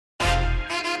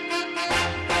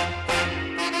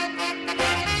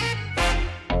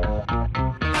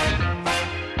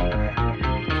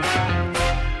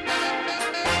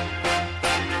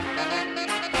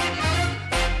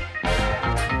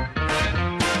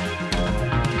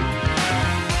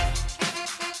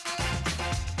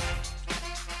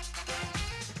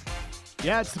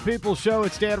Yeah, it's the People Show.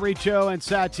 It's Dan Riccio and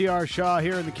Satyar Shah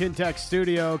here in the Kintec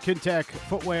studio. Kintec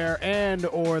Footwear and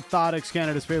Orthotics,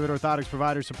 Canada's favorite orthotics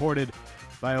provider, supported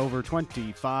by over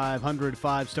 2,500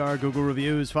 five-star Google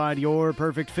reviews. Find your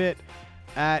perfect fit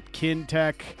at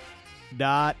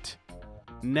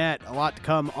kintec.net. A lot to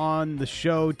come on the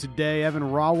show today. Evan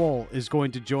Rowell is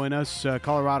going to join us.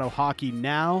 Colorado Hockey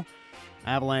Now.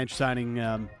 Avalanche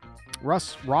signing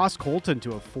Ross Colton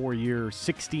to a 4-year,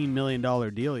 $16 million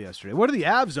deal yesterday. What are the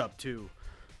Avs up to?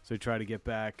 So try to get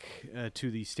back to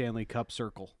the Stanley Cup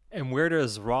circle. And where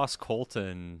does Ross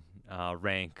Colton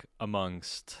rank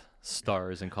amongst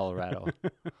stars in Colorado?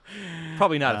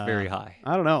 Probably not very high.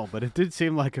 I don't know, but it did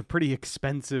seem like a pretty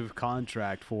expensive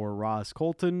contract for Ross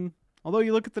Colton. Although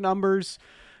you look at the numbers,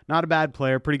 not a bad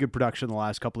player, pretty good production the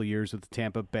last couple of years with the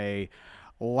Tampa Bay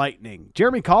Lightning.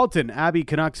 Jeremy Colleton, Abbey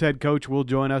Canucks head coach, will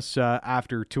join us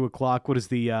after 2 o'clock. What does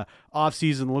the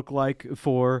offseason look like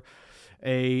for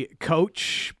a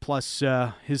coach? Plus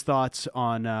his thoughts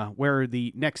on where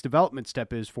the next development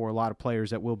step is for a lot of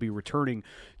players that will be returning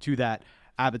to that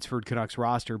Abbotsford Canucks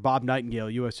roster. Bob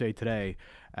Nightingale, USA Today,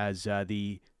 as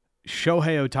the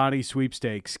Shohei Ohtani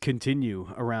sweepstakes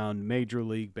continue around Major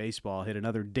League Baseball. Hit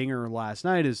another dinger last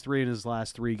night, his 3 in his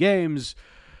last 3 games.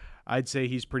 I'd say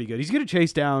he's pretty good. He's going to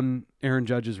chase down Aaron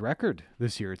Judge's record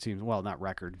this year, it seems. Well, not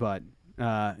record, but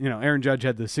Aaron Judge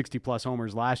had the 60-plus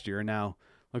homers last year, and now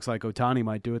looks like Ohtani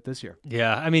might do it this year.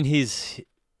 Yeah, I mean, he's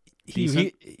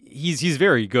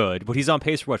very good, but he's on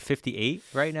pace for, 58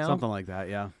 right now? Something like that,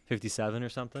 yeah. 57 or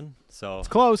something. So it's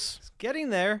close. It's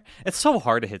getting there. It's so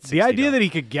hard to hit 60. The idea that he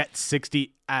could get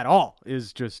 60 at all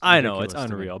is just I know, it's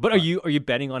unreal. But are you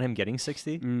betting on him getting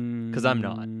 60? Because I'm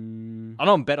not. I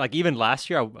don't bet. Like, even last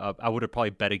year, I would have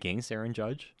probably bet against Aaron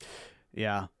Judge.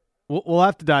 Yeah. We'll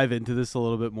have to dive into this a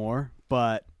little bit more,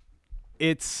 but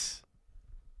it's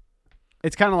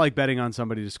kind of like betting on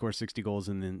somebody to score 60 goals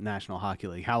in the National Hockey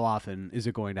League. How often is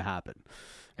it going to happen?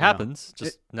 It happens,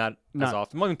 just not as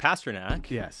often. Well, I mean, Pasternak.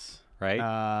 Yes.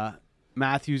 Right?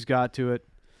 Matthews got to it.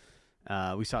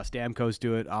 We saw Stamkos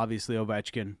do it, obviously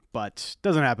Ovechkin, but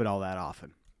doesn't happen all that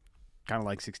often. Kind of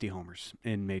like 60 homers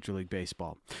in Major League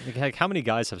Baseball. Like, how many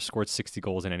guys have scored 60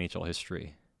 goals in NHL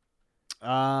history?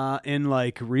 In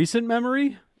like recent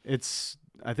memory, it's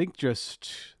I think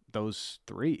just those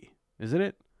 3, isn't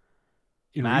it?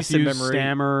 In Matthews, recent memory,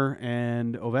 Stammer,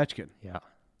 and Ovechkin. Yeah.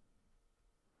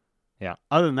 Yeah.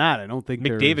 Other than that, I don't think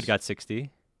McDavid got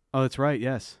 60. Oh, that's right.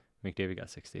 Yes. McDavid got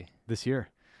 60 this year.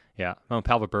 Yeah. Well,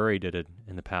 Pavel Bure did it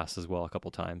in the past as well a couple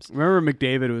times. Remember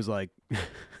McDavid was like,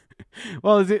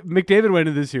 well, McDavid went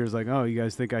into this year was like, oh, you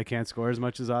guys think I can't score as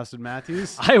much as Austin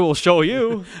Matthews? I will show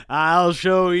you. I'll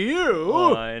show you.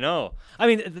 Oh, I know. I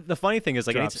mean, the funny thing is,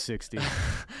 like, Drop 60.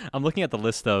 I'm looking at the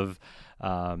list of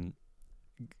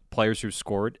players who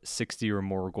scored 60 or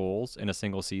more goals in a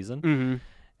single season. Mm-hmm.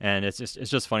 And it's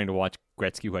just funny to watch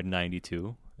Gretzky, who had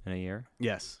 92 in a year.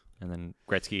 Yes. And then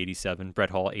Gretzky, 87.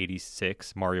 Brett Hall,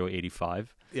 86. Mario,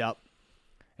 85. Yep.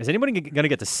 Is anybody going to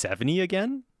get to 70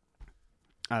 again?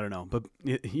 I don't know. But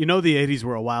you know the 80s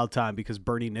were a wild time because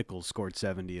Bernie Nichols scored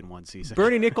 70 in one season.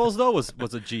 Bernie Nichols, though, was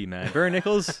a G, man. Bernie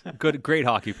Nichols, great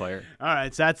hockey player. All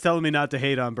right, so that's telling me not to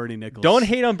hate on Bernie Nichols. Don't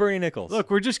hate on Bernie Nichols. Look,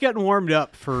 we're just getting warmed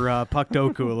up for Puck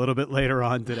Doku a little bit later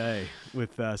on today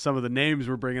with some of the names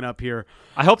we're bringing up here.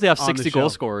 I hope they have 60 goal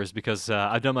scorers because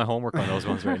I've done my homework on those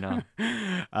ones right now.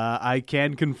 I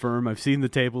can confirm. I've seen the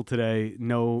table today.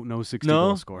 No 60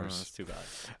 goal scorers. No, that's too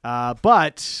bad.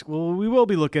 But we will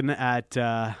be looking at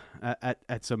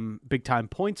some big time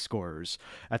point scorers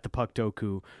at the Puck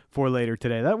Doku for later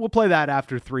today. We'll play that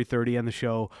after 3:30 on the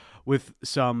show with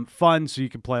some fun, so you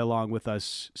can play along with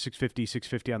us.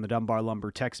 650 on the Dunbar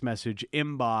Lumber text message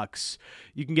inbox.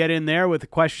 You can get in there with a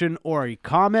question or a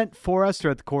comment for us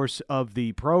throughout the course of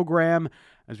the program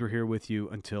as we're here with you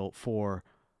until 4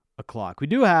 o'clock. We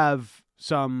do have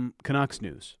some Canucks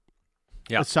news.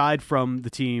 Yeah. Aside from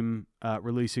the team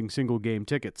releasing single game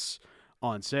tickets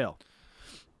on sale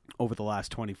over the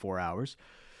last 24 hours,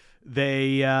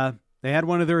 they had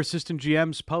one of their assistant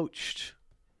GMs poached.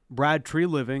 Brad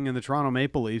Treliving and the Toronto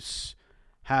Maple Leafs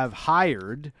have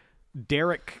hired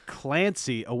Derek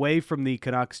Clancy away from the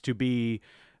Canucks to be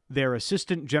their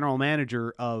assistant general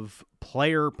manager of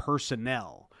player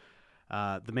personnel.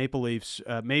 The Maple Leafs,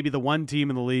 maybe the one team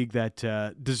in the league that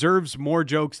deserves more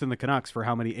jokes than the Canucks for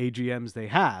how many AGMs they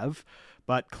have.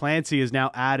 But Clancy is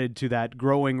now added to that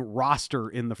growing roster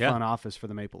in the front office for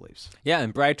the Maple Leafs. Yeah,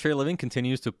 and Brad Treliving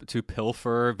continues to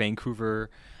pilfer Vancouver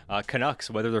Canucks,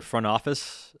 whether they're front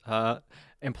office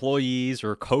employees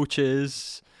or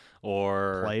coaches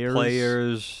or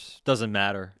players. Doesn't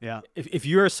matter. Yeah. If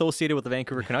you're associated with the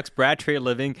Vancouver Canucks, Brad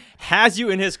Treliving has you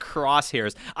in his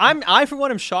crosshairs. I for one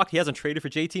am shocked he hasn't traded for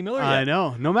JT Miller yet. I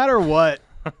know. No matter what,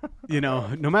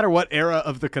 no matter what era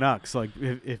of the Canucks, like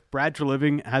if Brad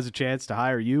Treliving has a chance to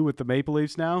hire you with the Maple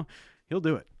Leafs now, he'll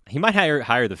do it. He might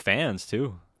hire the fans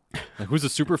too. Like, who's a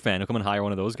super fan? He'll come and hire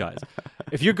one of those guys.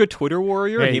 If you're a good Twitter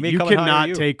warrior, he may come and hire you.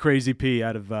 You cannot take Crazy P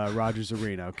out of Rogers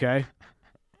Arena, okay?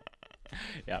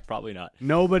 Yeah, probably not.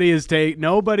 Nobody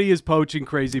is poaching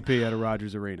Crazy P out of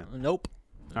Rogers Arena. Nope.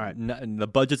 All right. No, the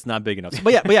budget's not big enough.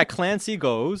 But yeah, Clancy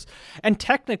goes, and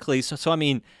technically, so I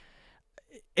mean,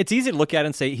 it's easy to look at it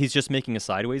and say he's just making a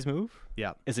sideways move.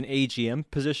 Yeah, as an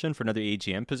AGM position for another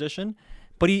AGM position,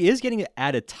 but he is getting an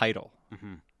added title.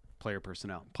 Mm-hmm. Player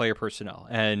personnel,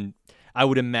 and I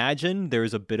would imagine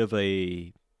there's a bit of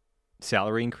a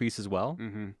salary increase as well.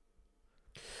 Mm-hmm.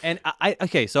 And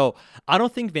so I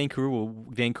don't think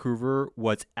Vancouver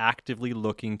was actively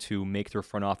looking to make their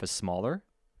front office smaller.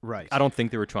 Right. I don't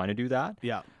think they were trying to do that.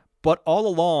 Yeah. But all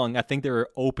along, I think they were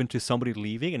open to somebody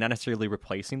leaving and not necessarily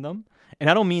replacing them. And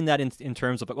I don't mean that in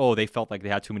terms of like, oh, they felt like they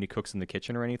had too many cooks in the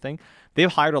kitchen or anything.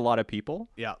 They've hired a lot of people.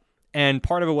 Yeah. And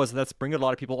part of it was, let's bring a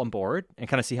lot of people on board and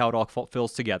kind of see how it all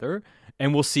fills together.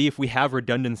 And we'll see if we have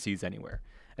redundancies anywhere.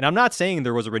 And I'm not saying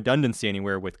there was a redundancy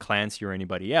anywhere with Clancy or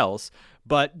anybody else,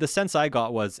 but the sense I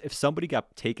got was if somebody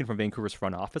got taken from Vancouver's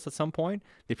front office at some point,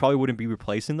 they probably wouldn't be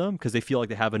replacing them because they feel like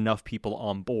they have enough people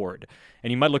on board.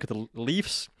 And you might look at the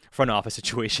Leafs front office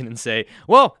situation and say,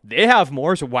 well, they have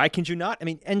more, so why can't you not? I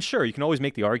mean, and sure, you can always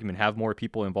make the argument, have more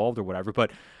people involved or whatever,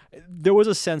 but there was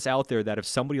a sense out there that if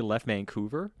somebody left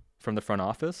Vancouver from the front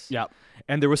office. Yeah.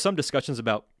 And there was some discussions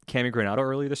about Cami Granado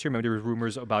earlier this year. Maybe there were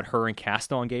rumors about her and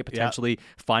Castonguay potentially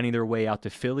finding their way out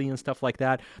to Philly and stuff like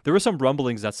that. There were some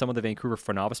rumblings that some of the Vancouver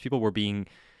front office people were being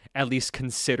at least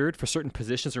considered for certain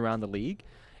positions around the league.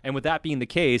 And with that being the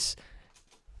case,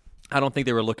 I don't think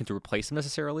they were looking to replace them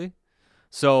necessarily.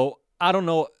 So I don't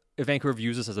know if Vancouver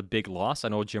views this as a big loss. I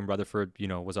know Jim Rutherford,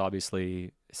 was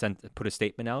obviously put a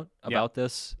statement out about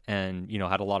this and,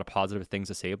 had a lot of positive things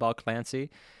to say about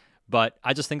Clancy. But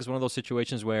I just think it's one of those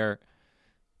situations where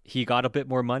he got a bit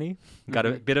more money, got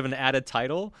a bit of an added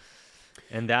title,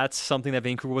 and that's something that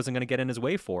Vancouver wasn't going to get in his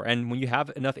way for. And when you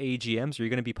have enough AGMs, are you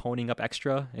going to be ponying up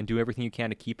extra and do everything you can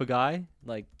to keep a guy?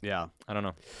 I don't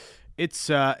know. It's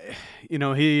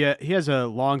he has a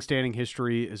long-standing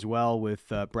history as well with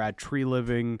Brad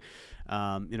Treliving.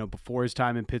 Before his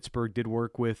time in Pittsburgh, did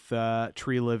work with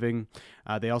Treliving.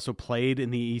 They also played in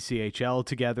the ECHL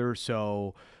together,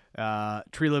 so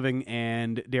Treliving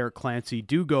and Derek Clancy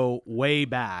do go way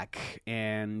back.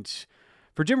 And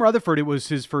for Jim Rutherford, it was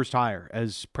his first hire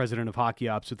as president of hockey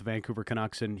ops with the Vancouver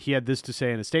Canucks, and he had this to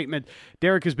say in a statement: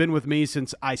 Derek has been with me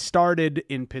since I started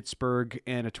in Pittsburgh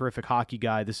and a terrific hockey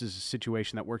guy. This is a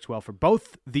situation that works well for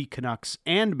both the Canucks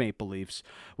and Maple Leafs.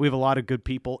 We have a lot of good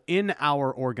people in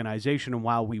our organization, and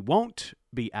while we won't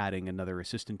be adding another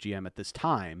assistant GM at this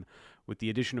time, with the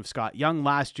addition of Scott Young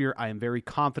last year, I am very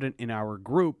confident in our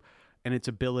group and its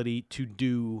ability to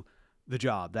do the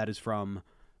job. That is from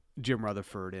Jim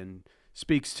Rutherford, and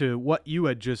speaks to what you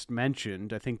had just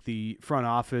mentioned. I think the front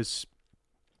office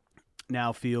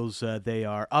now feels they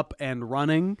are up and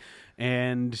running,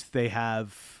 and they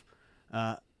have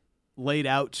laid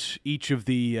out each of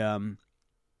the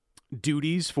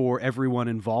duties for everyone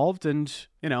involved. And,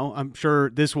 I'm sure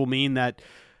this will mean that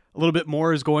a little bit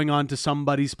more is going on to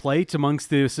somebody's plate amongst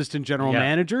the assistant general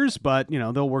managers, but,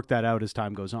 they'll work that out as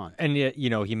time goes on. And,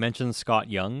 he mentioned Scott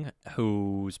Young,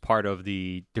 who's part of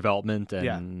the development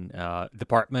and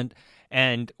department.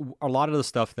 And a lot of the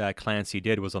stuff that Clancy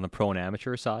did was on the pro and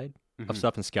amateur side of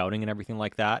stuff and scouting and everything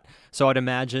like that. So I'd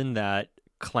imagine that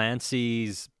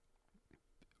Clancy's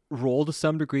role to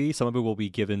some degree, some of it will be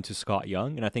given to Scott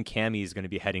Young. And I think Cammy is going to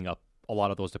be heading up a lot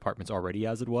of those departments already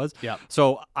as it was. Yeah.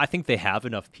 So I think they have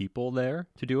enough people there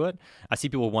to do it. I see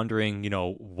people wondering,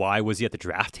 why was he at the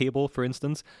draft table, for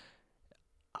instance?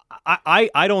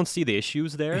 I don't see the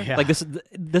issues there. Yeah. Like this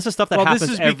is stuff that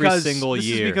happens every single year.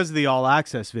 This is because of the All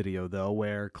Access video, though,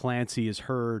 where Clancy is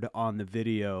heard on the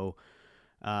video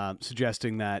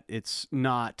suggesting that it's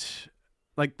not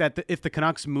like that. If the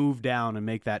Canucks move down and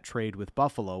make that trade with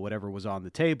Buffalo, whatever was on the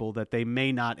table, that they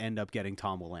may not end up getting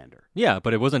Tom Willander. Yeah,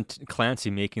 but it wasn't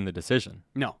Clancy making the decision.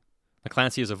 No.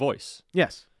 Clancy is a voice.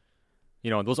 Yes.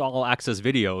 Those All Access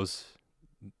videos,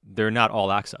 they're not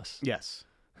All Access. Yes.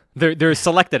 They're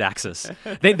selected access.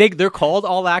 They're called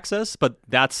All Access, but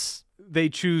that's they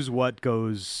choose what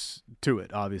goes to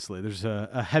it, obviously. There's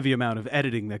a heavy amount of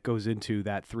editing that goes into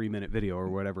that 3-minute video or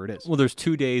whatever it is. Well, there's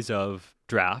 2 days of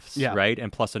drafts, Yeah. right?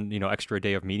 And plus an extra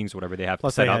day of meetings, whatever they have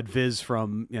Plus, set they up. had Viz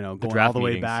from going all draft the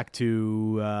way meetings. back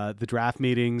to the draft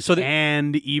meetings So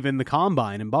and even the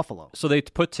combine in Buffalo. So they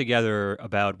put together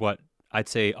about what I'd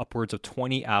say upwards of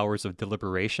 20 hours of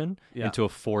deliberation into a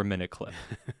 4-minute clip.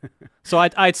 So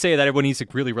I'd say that everyone needs to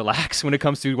really relax when it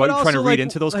comes to what But you're trying to also, read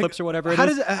into those clips or whatever. How it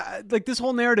is. does like this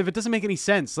whole narrative? It doesn't make any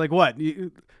sense. Like what?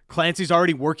 Clancy's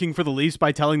already working for the Leafs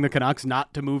by telling the Canucks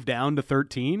not to move down to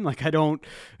 13. Like I don't.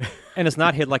 And it's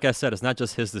not like I said, it's not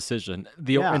just his decision.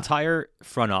 The Yeah. entire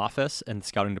front office and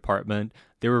scouting department,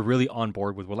 they were really on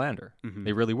board with Willander. Mm-hmm.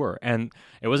 They really were. And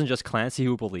it wasn't just Clancy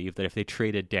who believed that if they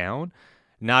traded down,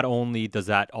 not only does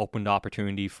that open the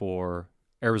opportunity for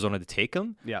Arizona to take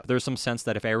him, but there's some sense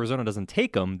that if Arizona doesn't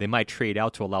take him, they might trade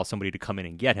out to allow somebody to come in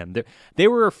and get him. They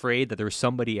were afraid that there was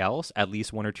somebody else, at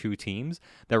least 1 or 2 teams,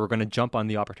 that were going to jump on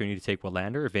the opportunity to take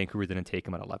Willander if Vancouver didn't take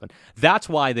him at 11. That's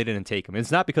why they didn't take him.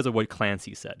 It's not because of what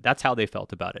Clancy said. That's how they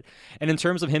felt about it. And in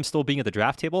terms of him still being at the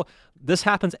draft table, this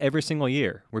happens every single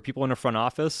year where people in the front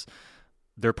office,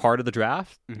 they're part of the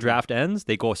draft. Draft ends,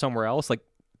 they go somewhere else. Like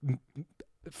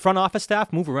front office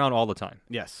staff move around all the time.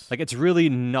 Yes. Like it's really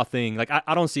nothing. Like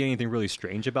I don't see anything really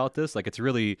strange about this. Like it's a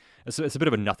bit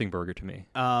of a nothing burger to me.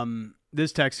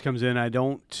 This text comes in. I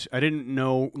didn't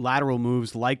know lateral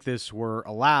moves like this were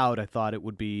allowed. I thought it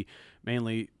would be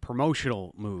mainly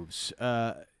promotional moves.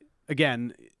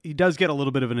 Again, he does get a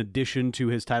little bit of an addition to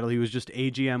his title. He was just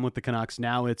AGM with the Canucks.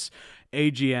 Now it's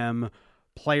AGM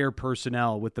player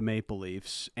personnel with the Maple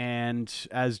Leafs. And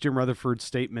as Jim Rutherford's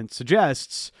statement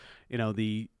suggests,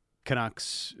 the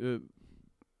Canucks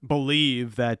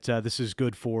believe that this is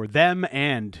good for them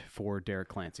and for Derek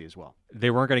Clancy as well. They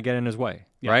weren't going to get in his way,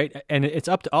 right? And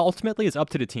ultimately it's up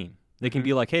to the team. They can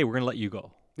be like, hey, we're going to let you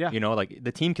go. Yeah. Like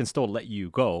the team can still let you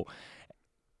go.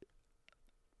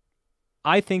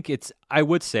 I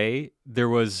would say there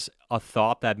was a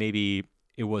thought that maybe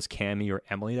it was Cammy or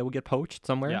Emily that would get poached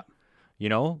somewhere,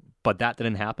 but that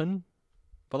didn't happen.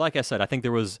 But like I said, I think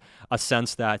there was a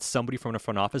sense that somebody from the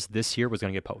front office this year was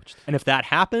going to get poached. And if that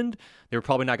happened, they were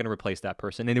probably not going to replace that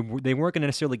person. And they weren't going to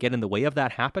necessarily get in the way of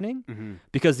that happening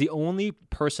because the only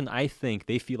person I think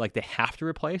they feel like they have to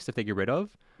replace if they get rid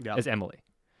of is Emily.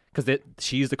 Because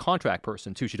she's the contract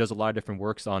person, too. She does a lot of different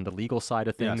works on the legal side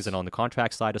of things and on the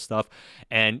contract side of stuff.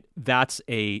 And that's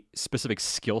a specific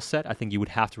skill set I think you would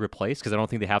have to replace because I don't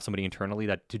think they have somebody internally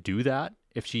to do that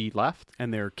if she left.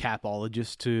 And they're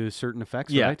capologists to certain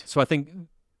effects, yeah. right? So I think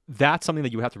that's something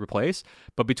that you would have to replace.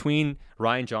 But between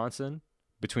Ryan Johnson,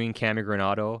 between Cammy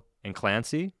Granato, and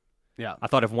Clancy, I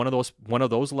thought if one of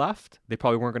those left, they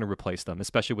probably weren't going to replace them,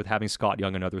 especially with having Scott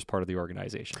Young and others part of the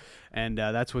organization. And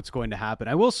that's what's going to happen.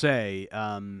 I will say,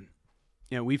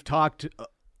 we've talked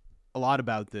a lot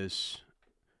about this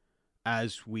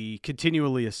as we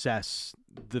continually assess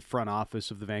the front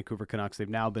office of the Vancouver Canucks. They've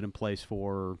now been in place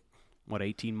for,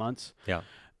 18 months? Yeah.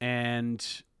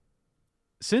 And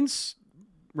since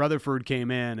Rutherford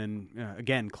came in, and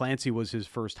again, Clancy was his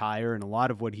first hire, and a lot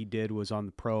of what he did was on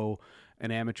the pro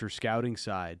and amateur scouting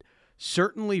side.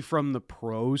 Certainly from the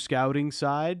pro scouting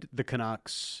side, the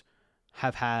Canucks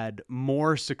have had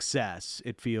more success,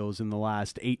 it feels, in the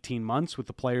last 18 months with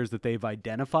the players that they've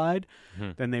identified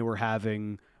than they were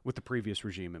having with the previous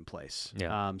regime in place.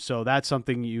 Yeah. So that's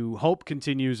something you hope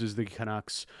continues as the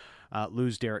Canucks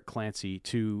lose Derek Clancy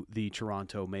to the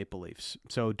Toronto Maple Leafs.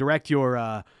 So direct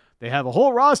your they have a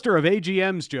whole roster of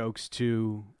AGMs jokes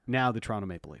to now the Toronto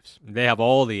Maple Leafs. They have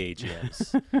all the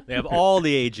AGMs. They have all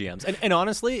the AGMs. And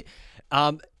honestly,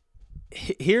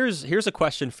 here's a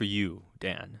question for you,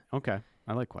 Dan. Okay.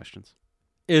 I like questions.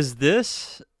 Is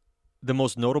this the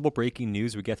most notable breaking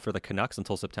news we get for the Canucks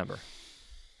until September?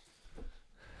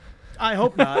 I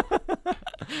hope not.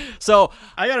 So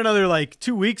I got another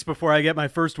 2 weeks before I get my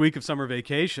first week of summer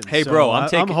vacation. Hey, so bro,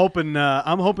 I'm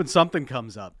hoping something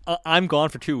comes up. I'm gone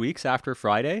for 2 weeks after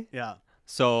Friday. Yeah.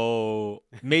 So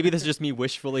maybe this is just me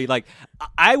wishfully.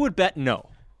 I would bet no.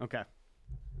 Okay.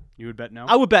 You would bet no?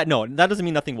 I would bet no. That doesn't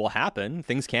mean nothing will happen.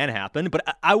 Things can happen.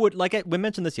 But I would, we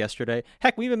mentioned this yesterday.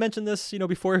 Heck, we even mentioned this,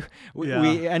 before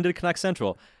we ended Canucks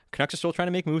Central. Canucks are still trying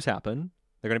to make moves happen.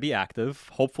 They're going to be active.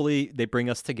 Hopefully they bring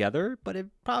us together, but it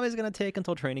probably is going to take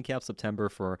until training camp September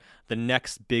for the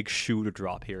next big shoe to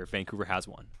drop here if Vancouver has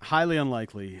one. Highly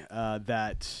unlikely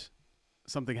that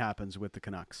something happens with the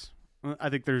Canucks. I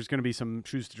think there's going to be some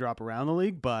shoes to drop around the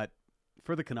league, but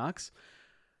for the Canucks,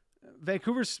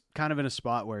 Vancouver's kind of in a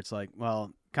spot where it's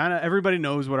kind of everybody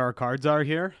knows what our cards are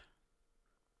here.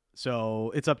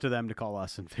 So it's up to them to call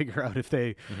us and figure out if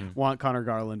they want Connor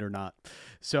Garland or not.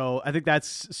 So I think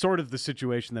that's sort of the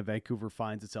situation that Vancouver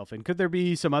finds itself in. Could there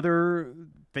be some other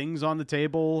things on the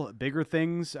table, bigger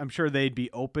things? I'm sure they'd be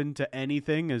open to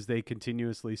anything, as they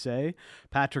continuously say.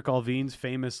 Patrick Allvin's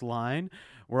famous line,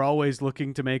 we're always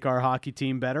looking to make our hockey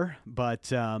team better.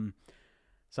 But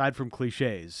aside from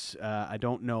cliches, I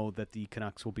don't know that the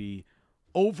Canucks will be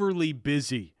overly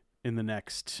busy in the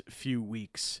next few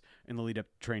weeks in the lead up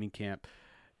to training camp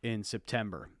in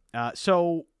September.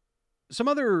 So some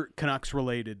other Canucks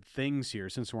related things here,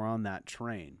 since we're on that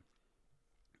train.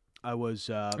 I was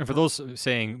and for those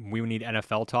saying we need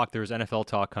NFL talk, there's NFL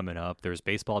talk coming up. There's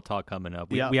baseball talk coming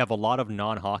up. We have a lot of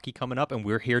non-hockey coming up, and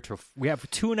we're here to. We have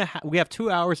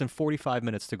 2 hours and 45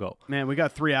 minutes to go. Man, we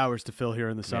got 3 hours to fill here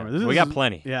in the summer. Yeah, we got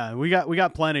plenty. Yeah, we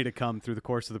got plenty to come through the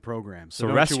course of the program. So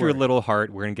rest your little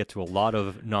heart. We're gonna get to a lot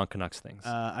of non-Canucks things.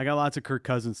 I got lots of Kirk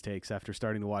Cousins takes after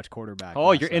starting to watch quarterback.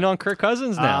 Oh, you're in on Kirk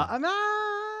Cousins now. I don't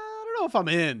know if I'm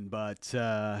in, but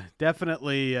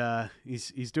definitely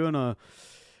he's doing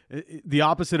the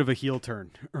opposite of a heel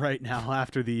turn right now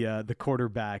after the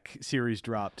quarterback series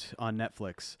dropped on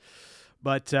Netflix.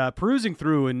 But perusing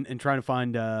through and trying to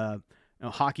find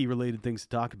hockey-related things to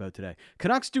talk about today.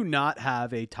 Canucks do not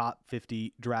have a top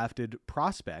 50 drafted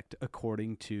prospect,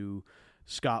 according to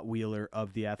Scott Wheeler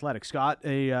of The Athletic. Scott,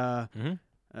 a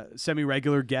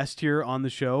semi-regular guest here on the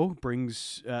show,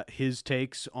 brings his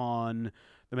takes on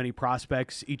the many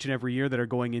prospects each and every year that are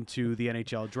going into the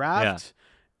NHL draft. Yeah.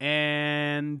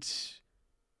 And,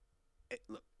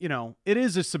 it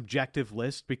is a subjective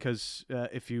list because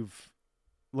if you've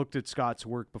looked at Scott's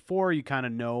work before, you kind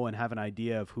of know and have an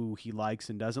idea of who he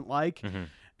likes and doesn't like.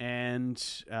 Mm-hmm. And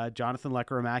Jonathan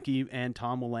Lekkerimäki and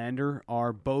Tom Willander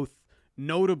are both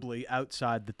notably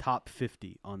outside the top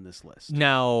 50 on this list.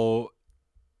 Now,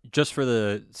 just for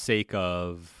the sake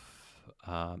of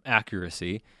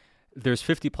accuracy, there's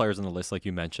 50 players on the list, like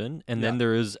you mentioned, and then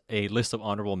there is a list of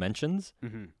honorable mentions,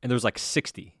 and there's like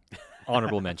 60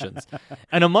 honorable mentions.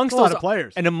 And amongst those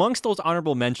players, and amongst those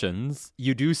honorable mentions,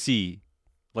 you do see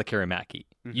Lekkerimäki.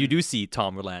 You do see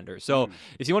Tom Willander. So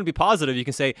if you want to be positive, you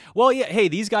can say, well, yeah, hey,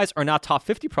 these guys are not top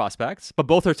 50 prospects, but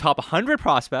both are top 100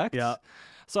 prospects. Yeah.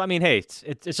 So, I mean, hey,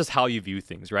 it's just how you view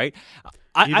things, right?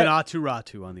 Even Atu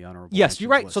Ratu on the honorable yes, you're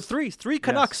right. List. So three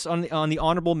Canucks on the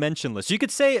honorable mention list. So you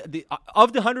could say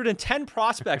of the 110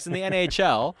 prospects in the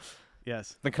NHL,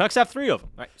 yes, the Canucks have 3 of them.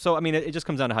 Right? So, I mean, it just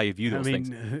comes down to how you view those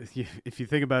things. If you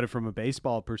think about it from a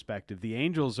baseball perspective, the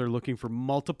Angels are looking for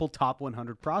multiple top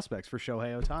 100 prospects for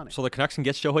Shohei Ohtani. So the Canucks can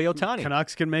get Shohei Ohtani.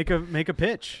 Canucks can make a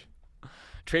pitch.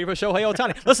 Trade for Shohei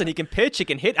Ohtani. Listen, he can pitch, he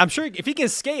can hit. I'm sure if he can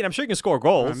skate, I'm sure he can score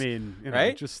goals. I mean,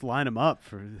 right? Just line him up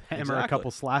for hammer a couple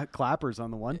clappers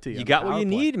on the one tee. You got what you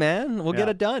need, man. We'll get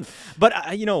it done.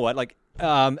 But you know what? Like,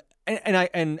 I'm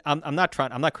not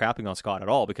crapping on Scott at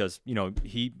all because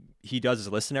he does his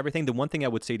list and everything. The one thing I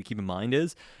would say to keep in mind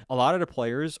is a lot of the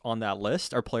players on that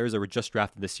list are players that were just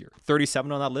drafted this year.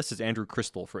 37 on that list is Andrew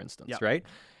Crystal, for instance, right?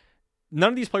 None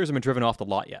of these players have been driven off the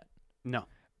lot yet. No.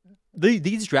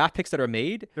 These draft picks that are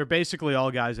made, they're basically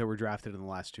all guys that were drafted in the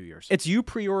last 2 years. It's you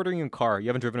pre-ordering a car. You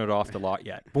haven't driven it off the lot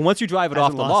yet. But once you drive it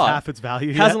off the lot, half its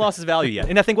value hasn't lost its value yet.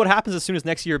 And I think what happens as soon as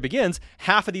next year begins,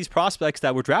 half of these prospects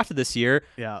that were drafted this year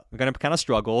are going to kind of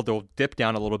struggle. They'll dip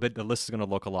down a little bit. The list is going to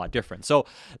look a lot different. So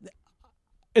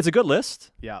it's a good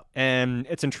list, and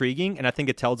it's intriguing, and I think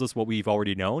it tells us what we've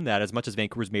already known, that as much as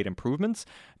Vancouver's made improvements,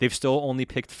 they've still only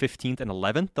picked 15th and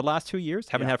 11th the last 2 years,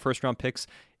 haven't had first-round picks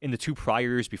in the 2 prior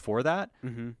years before that.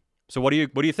 Mm-hmm. So what do you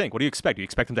think? What do you expect? Do you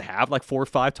expect them to have like 4 or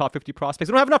 5 top 50 prospects?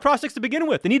 They don't have enough prospects to begin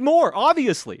with. They need more,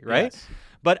 obviously, right? Yes.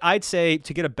 But I'd say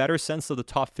to get a better sense of the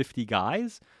top 50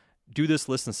 guys, do this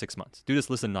list in 6 months. Do this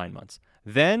list in 9 months.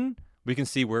 Then we can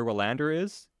see where Willander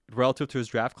is relative to his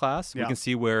draft class. We can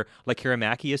see where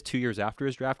Lekkerimäki is 2 years after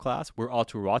his draft class, where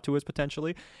Atu Ratu is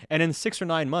potentially. And in 6 or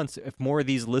 9 months, if more of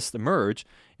these lists emerge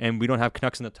and we don't have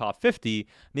Canucks in the top 50,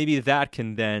 maybe that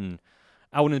can then,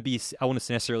 I wouldn't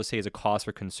necessarily say is a cause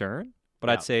for concern, but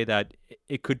I'd say that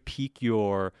it could pique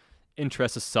your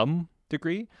interest to some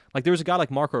degree. Like there's a guy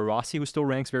like Marco Rossi who still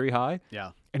ranks very high.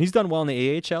 Yeah. And he's done well in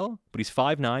the AHL, but he's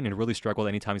 5'9" and really struggled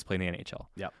anytime he's played in the NHL.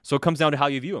 Yeah. So it comes down to how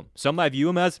you view him. Some might view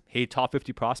him as, hey, top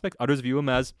 50 prospect. Others view him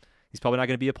as, he's probably not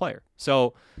going to be a player.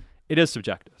 So it is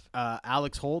subjective.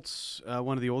 Alex Holtz,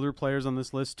 one of the older players on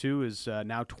this list too, is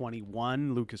now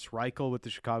 21. Lucas Reichel with the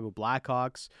Chicago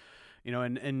Blackhawks.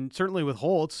 And certainly with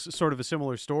Holtz, sort of a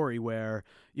similar story where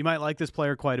you might like this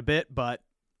player quite a bit, but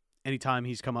anytime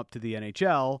he's come up to the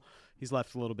NHL, he's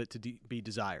left a little bit to be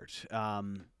desired.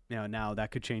 Now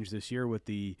that could change this year with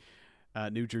the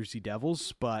New Jersey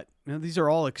Devils. But these are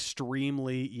all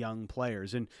extremely young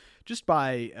players. And just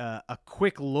by a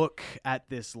quick look at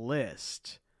this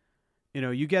list,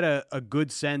 you get a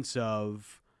good sense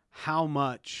of how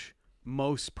much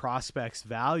most prospects'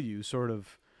 value sort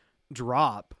of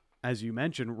drop, as you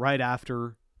mentioned, right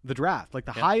after the draft. Like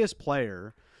the highest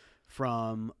player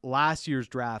from last year's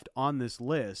draft on this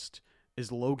list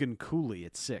is Logan Cooley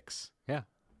at 6. Yeah.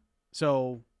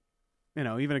 So,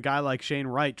 even a guy like Shane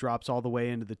Wright drops all the way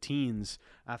into the teens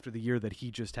after the year that he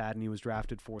just had, and he was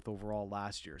drafted 4th overall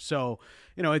last year. So,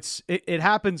 it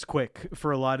happens quick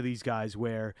for a lot of these guys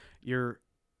where your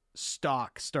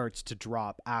stock starts to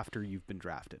drop after you've been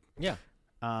drafted. Yeah.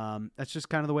 That's just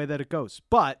kind of the way that it goes.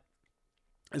 But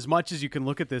as much as you can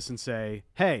look at this and say,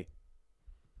 hey,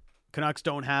 Canucks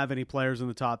don't have any players in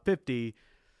the top 50,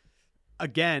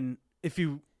 again, if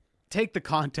you take the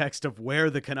context of where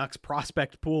the Canucks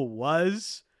prospect pool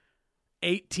was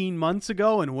 18 months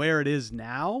ago and where it is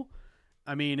now,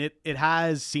 I mean, it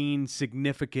has seen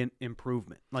significant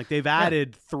improvement. Like they've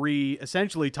added 3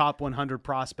 essentially top 100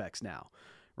 prospects now,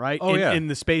 right? In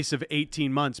the space of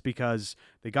 18 months, because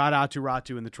they got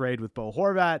Ratu in the trade with Bo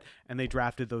Horvat, and they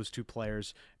drafted those 2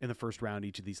 players in the first round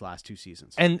each of these last 2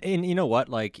 seasons. And you know what?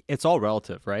 Like, it's all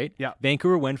relative, right? Yeah.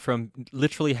 Vancouver went from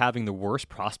literally having the worst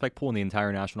prospect pool in the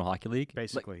entire National Hockey League.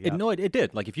 Basically, it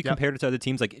did. Like, if you compared it to other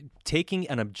teams, like taking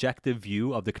an objective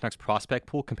view of the Canucks prospect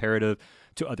pool comparative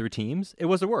to other teams, it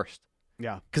was the worst.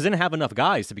 Yeah. Because they didn't have enough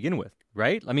guys to begin with,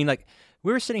 right? I mean, like,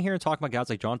 we were sitting here and talking about guys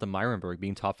like Jonathan Myrenberg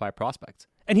being top 5 prospects.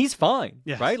 And he's fine,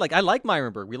 right? Like, I like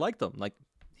Myrenberg. We liked him. Like,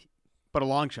 but a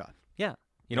long shot. Yeah.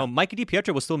 Mikey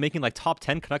DiPietro was still making like top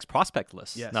 10 Canucks prospect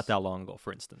lists not that long ago,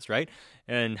 for instance, right?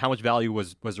 And how much value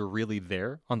was there really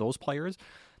there on those players?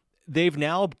 They've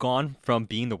now gone from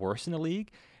being the worst in the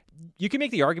league. You can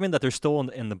make the argument that they're still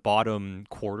in the bottom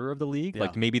quarter of the league.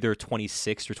 Like maybe they're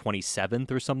 26th or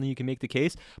 27th or something, you can make the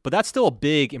case. But that's still a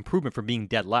big improvement from being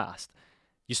dead last.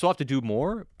 You still have to do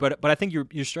more, but I think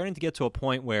you're starting to get to a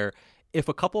point where if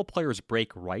a couple of players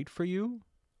break right for you,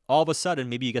 all of a sudden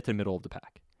maybe you get to the middle of the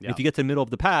pack. Yeah. If you get to the middle of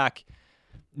the pack,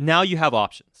 now you have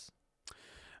options.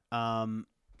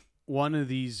 One of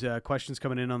these questions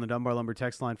coming in on the Dunbar Lumber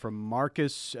text line from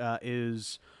Marcus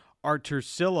is Artur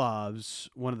Silovs,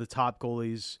 one of the top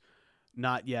goalies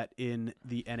not yet in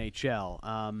the NHL.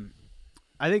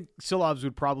 I think Silovs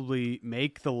would probably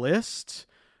make the list.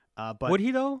 But would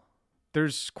he, though?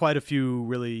 There's quite a few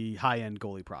really high-end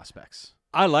goalie prospects.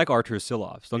 I like Artur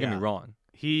Silovs. Don't get me wrong.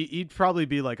 He'd probably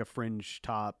be like a fringe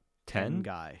top 10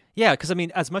 guy. Yeah, because I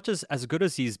mean, as good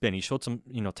as he's been, he showed some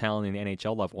talent in the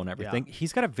NHL level and everything. Yeah.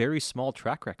 He's got a very small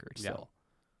track record still.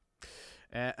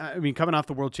 I mean, coming off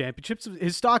the World Championships,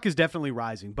 his stock is definitely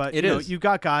rising. But you've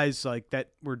got guys like that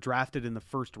were drafted in the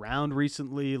first round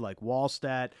recently, like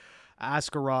Wallstedt,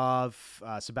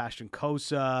 Askarov, Sebastian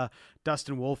Kosa.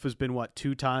 Dustin Wolf has been,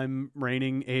 2-time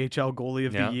reigning AHL goalie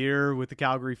of the year with the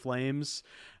Calgary Flames.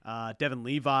 Devin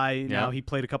Levi, now he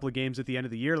played a couple of games at the end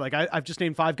of the year. Like I've just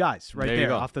named 5 guys right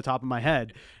there off the top of my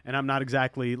head, and I'm not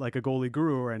exactly like a goalie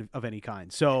guru of any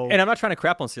kind. So, and I'm not trying to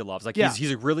crap on Silovs. Like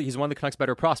he's one of the Canucks'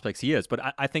 better prospects. He is,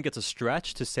 but I think it's a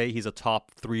stretch to say he's a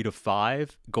top 3 to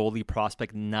 5 goalie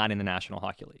prospect not in the National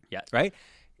Hockey League yet, right?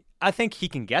 I think he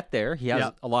can get there. He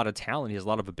has a lot of talent. He has a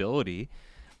lot of ability.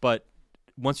 But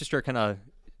once you start kind of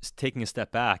taking a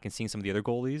step back and seeing some of the other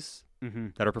goalies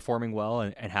that are performing well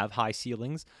and have high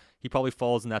ceilings, he probably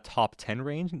falls in that top 10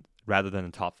 range rather than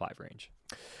the top 5 range.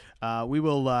 We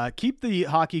will keep the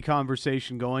hockey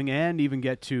conversation going and even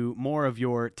get to more of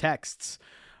your texts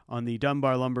on the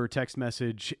Dunbar Lumber text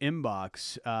message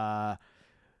inbox.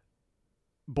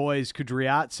 Boys,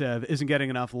 Kudryavtsev isn't getting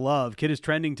enough love. Kid is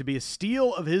trending to be a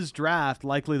steal of his draft,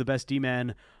 likely the best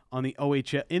D-man on the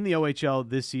OHL in the OHL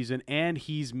this season, and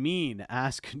he's mean.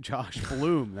 Ask Josh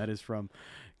Bloom. That is from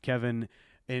Kevin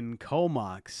in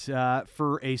Comox.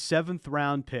 For a 7th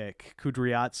round pick,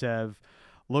 Kudryavtsev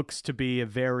looks to be a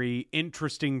very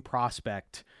interesting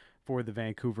prospect for the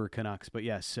Vancouver Canucks. But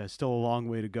yes, still a long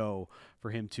way to go for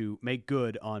him to make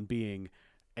good on being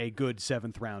a good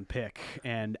 7th round pick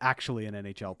and actually an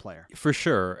NHL player. For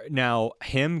sure. Now,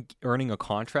 him earning a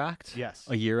contract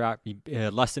a year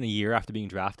less than a year after being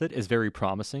drafted is very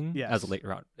promising as a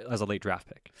late draft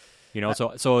pick.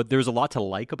 So there's a lot to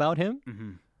like about him.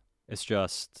 Mm-hmm. It's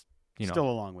just still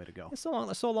a long way to go. It's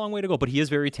still a long way to go, but he is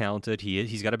very talented.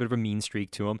 He's got a bit of a mean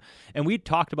streak to him. And we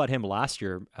talked about him last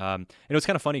year. And it was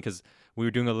kind of funny because we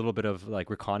were doing a little bit of like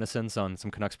reconnaissance on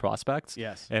some Canucks prospects.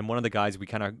 Yes. And one of the guys we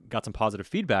kind of got some positive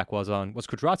feedback was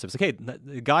Kudryavtsev. It's like, hey,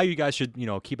 the guy you guys should,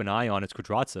 keep an eye on is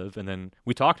Kudryavtsev. And then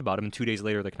we talked about him, and 2 days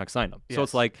later the Canucks signed him. Yes. So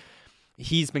it's like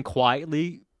he's been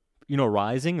quietly,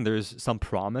 rising, and there's some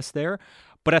promise there.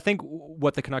 But I think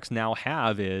what the Canucks now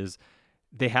have is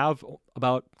they have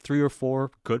about 3 or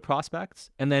 4 good prospects,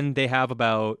 and then they have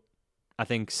about, I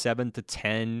think, 7 to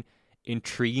 10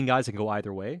 intriguing guys that can go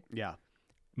either way. Yeah.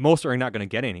 Most are not going to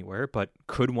get anywhere, but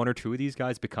could 1 or 2 of these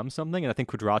guys become something? And I think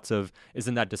Kudryavtsev is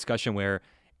in that discussion where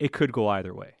it could go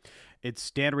either way. It's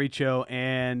Dan Riccio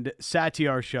and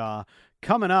Satyar Shah.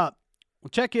 Coming up, we'll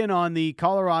check in on the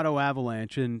Colorado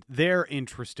Avalanche and their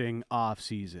interesting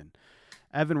offseason.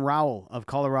 Evan Rowell of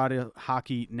Colorado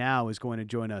Hockey Now is going to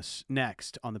join us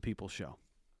next on The People's Show.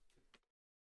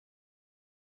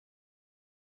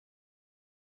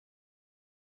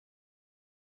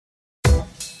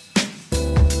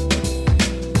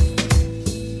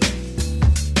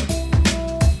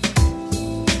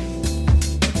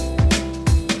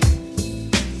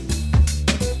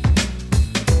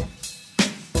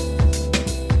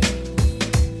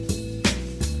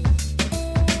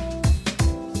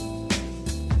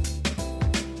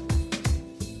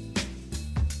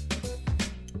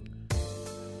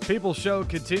 People's Show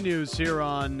continues here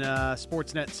on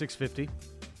Sportsnet 650.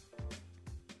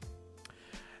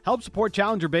 Help support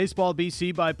Challenger Baseball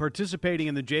BC by participating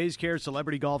in the Jays Care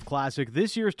Celebrity Golf Classic.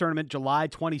 This year's tournament, July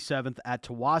 27th at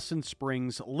Tawasin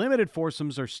Springs. Limited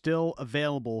foursomes are still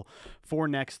available for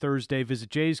next Thursday. Visit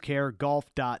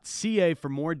jayscaregolf.ca for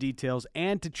more details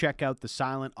and to check out the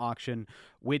silent auction,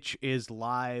 which is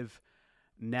live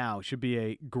now. Should be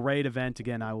a great event.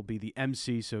 Again, I will be the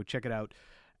MC, so check it out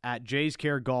at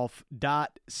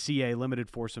jayscaregolf.ca. Limited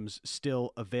foursomes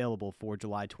still available for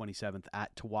July 27th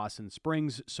at Tawasin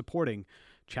Springs, supporting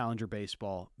Challenger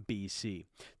Baseball BC.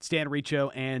 It's Dan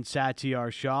Riccio and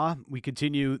Satyar Shah. We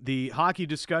continue the hockey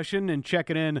discussion and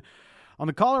checking in on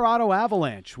the Colorado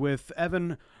Avalanche with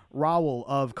Evan Rowell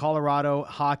of Colorado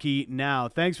Hockey Now.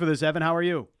 Thanks for this, Evan. How are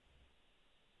you?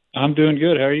 I'm doing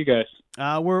good. How are you guys?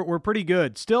 We're pretty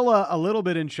good. Still a little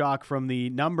bit in shock from the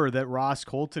number that Ross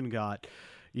Colton got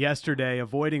yesterday,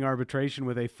 avoiding arbitration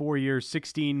with a 4-year,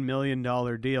 $16 million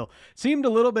deal. Seemed a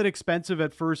little bit expensive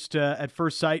at first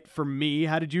sight for me.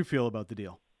 How did you feel about the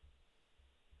deal?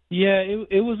 Yeah,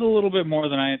 it was a little bit more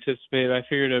than I anticipated. I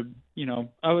figured,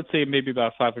 I would say maybe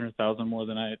about $500,000 more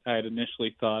than I had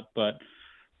initially thought. But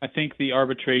I think the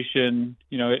arbitration,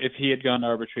 if he had gone to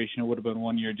arbitration, it would have been a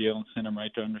 1-year deal and sent him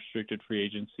right to unrestricted free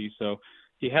agency. So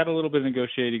he had a little bit of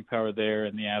negotiating power there,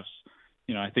 and the Avs,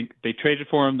 I think they traded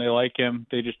for him. They like him.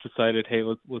 They just decided, hey,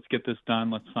 let's get this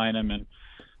done. Let's sign him. And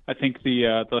I think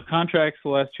the contracts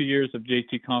the last 2 years of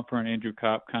JT Compher and Andrew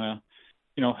Kopp kind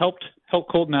of, helped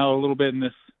Colton out a little bit in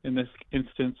this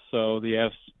instance. So the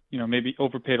Avs, maybe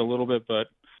overpaid a little bit, but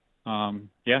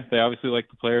they obviously like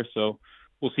the player. So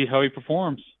we'll see how he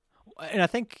performs. And I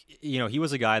think, he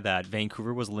was a guy that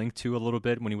Vancouver was linked to a little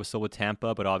bit when he was still with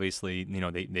Tampa, but obviously,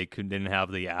 they didn't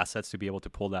have the assets to be able to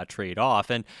pull that trade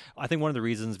off. And I think one of the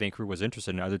reasons Vancouver was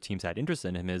interested and other teams had interest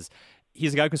in him is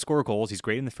he's a guy who can score goals. He's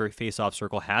great in the face-off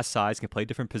circle, has size, can play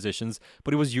different positions,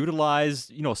 but he was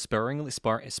utilized,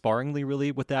 sparingly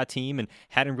really with that team and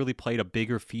hadn't really played a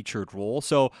bigger featured role.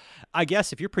 So I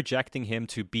guess if you're projecting him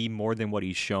to be more than what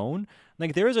he's shown,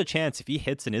 like there is a chance if he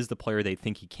hits and is the player they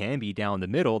think he can be down the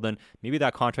middle, then maybe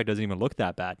that contract doesn't even look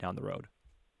that bad down the road.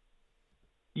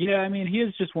 Yeah, I mean, he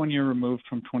is just 1 year removed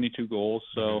from 22 goals.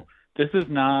 So this is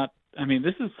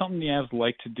this is something the Avs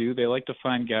like to do. They like to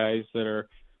find guys that are,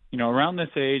 around this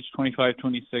age, 25,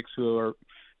 26, who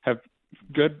have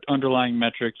good underlying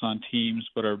metrics on teams,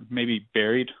 but are maybe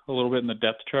buried a little bit in the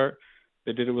depth chart.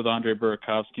 They did it with Andrei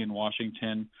Burakovsky in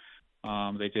Washington.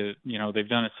 They did it, they've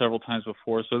done it several times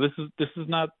before. So this is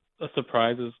not a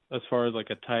surprise as far as like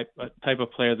a type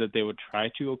of player that they would try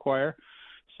to acquire.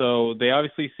 So they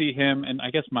obviously see him, and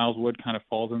I guess Miles Wood kind of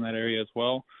falls in that area as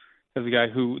well, as a guy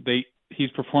who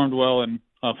he's performed well in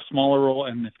a smaller role,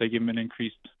 and if they give him an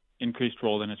increased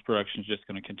role, then his production is just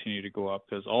going to continue to go up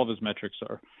because all of his metrics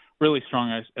are really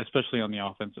strong, especially on the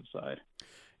offensive side.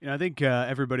 I think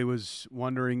everybody was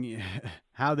wondering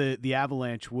how the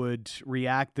Avalanche would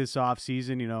react this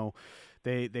offseason.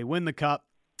 They win the Cup,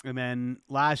 and then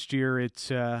last year it's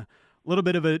a little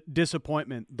bit of a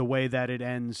disappointment the way that it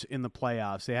ends in the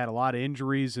playoffs. They had a lot of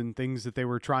injuries and things that they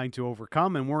were trying to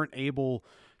overcome and weren't able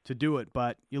to do it.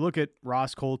 But you look at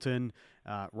Ross Colton,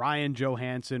 Ryan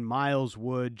Johansson, Miles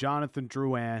Wood, Jonathan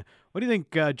Drouin. What do you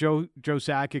think Joe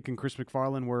Sakic and Chris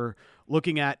McFarland were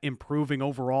looking at improving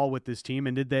overall with this team,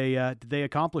 and did they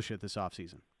accomplish it this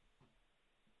offseason?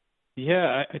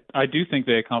 Yeah, I do think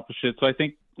they accomplished it. So I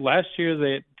think last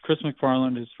year Chris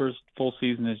McFarland, his first full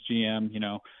season as GM,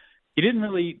 he didn't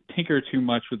really tinker too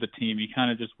much with the team. He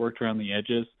kind of just worked around the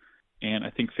edges, and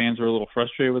I think fans were a little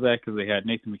frustrated with that because they had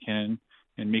Nathan MacKinnon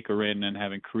and Mikko Rantanen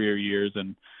having career years,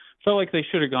 and felt like they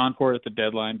should have gone for it at the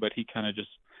deadline, but he kind of just,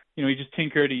 he just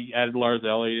tinkered. He added Lars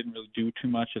Eller. He didn't really do too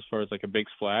much as far as like a big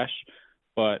splash.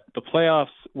 But the playoffs,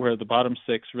 where the bottom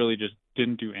six really just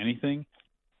didn't do anything,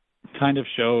 kind of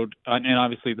showed. And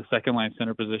obviously the second line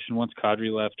center position, once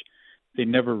Kadri left, they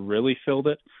never really filled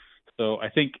it. So I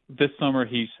think this summer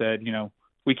he said,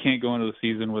 we can't go into the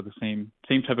season with the same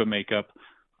type of makeup.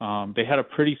 They had a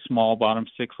pretty small bottom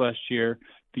six last year.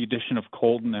 The addition of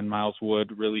Colton and Miles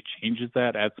Wood really changes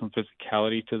that, adds some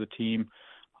physicality to the team.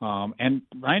 And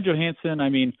Ryan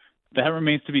Johansson, that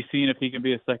remains to be seen if he can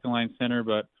be a second-line center,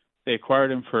 but they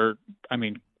acquired him for,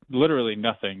 literally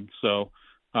nothing. So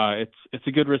it's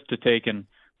a good risk to take, and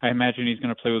I imagine he's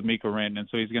going to play with Mikko Rantanen,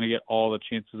 so he's going to get all the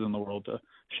chances in the world to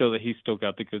show that he's still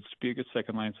got the goods to be a good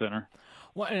second-line center.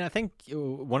 Well, and I think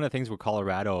one of the things with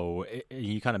Colorado,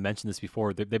 you kind of mentioned this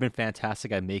before, they've been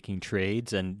fantastic at making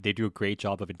trades, and they do a great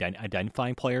job of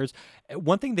identifying players.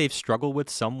 One thing they've struggled with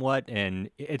somewhat, and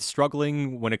it's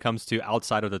struggling when it comes to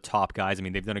outside of the top guys.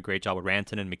 They've done a great job with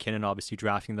Rantanen and McKinnon, obviously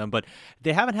drafting them, but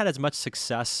they haven't had as much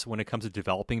success when it comes to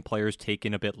developing players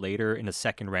taken a bit later in the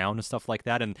second round and stuff like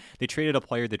that. And they traded a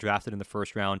player they drafted in the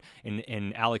first round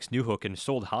in Alex Newhook and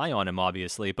sold high on him,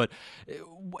 obviously. But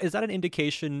is that an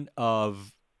indication of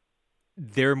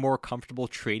they're more comfortable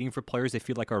trading for players they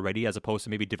feel like are ready as opposed to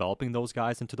maybe developing those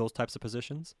guys into those types of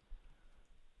positions?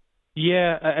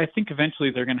 Yeah, I think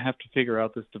eventually they're going to have to figure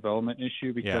out this development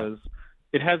issue because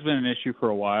it has been an issue for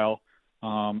a while.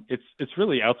 It's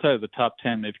really outside of the top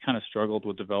 10. They've kind of struggled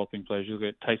with developing players. You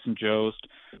look at Tyson Jost,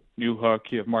 Newhook,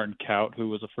 you have Martin Kaut, who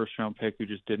was a first-round pick who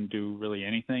just didn't do really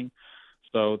anything.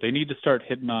 So they need to start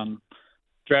hitting on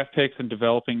draft picks and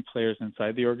developing players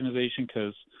inside the organization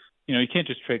because you can't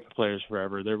just trade for players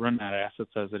forever. They're running out of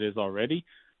assets as it is already.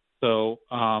 So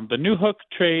the Newhook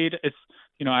trade, it's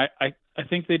I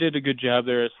think they did a good job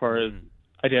there as far as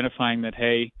identifying that,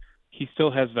 hey, he still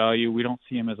has value. We don't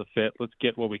see him as a fit. Let's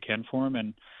get what we can for him.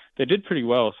 And they did pretty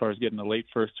well as far as getting a late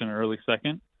first and an early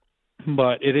second.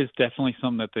 But it is definitely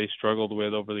something that they struggled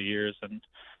with over the years. And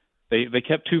they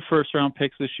kept 2 first-round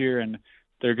picks this year, and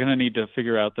they're going to need to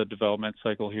figure out the development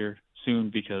cycle here soon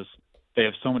because they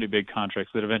have so many big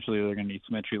contracts that eventually they're going to need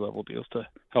some entry-level deals to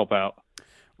help out.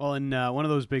 Well, and one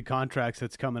of those big contracts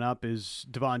that's coming up is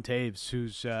Devon Taves,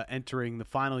 who's entering the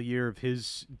final year of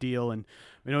his deal. And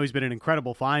we know he's been an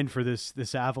incredible find for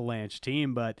this Avalanche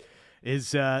team, but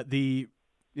is the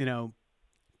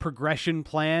progression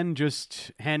plan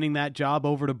just handing that job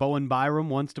over to Bowen Byram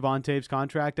once Devon Taves'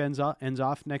 contract ends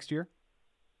off next year?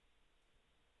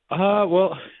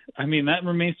 Well, that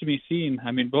remains to be seen.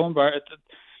 Bowen Byram,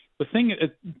 the thing is,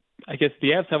 I guess the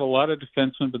Avs have a lot of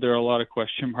defensemen, but there are a lot of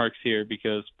question marks here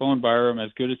because Bowen Byram, as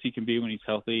good as he can be when he's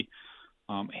healthy,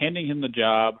 handing him the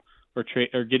job or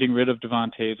getting rid of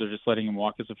Devon Taves or just letting him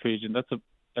walk as a free agent,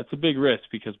 that's a big risk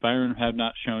because Byram have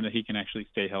not shown that he can actually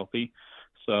stay healthy.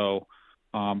 So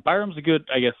Byram's a good,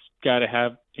 guy to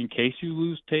have in case you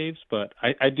lose Taves, but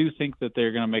I do think that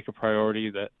they're going to make a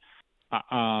priority that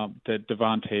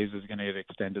Devon Taves is going to get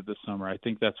extended this summer. I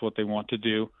think that's what they want to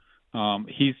do.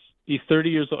 He's 30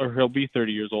 years old, or he'll be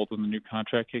 30 years old when the new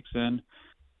contract kicks in.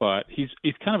 But he's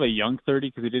kind of a young 30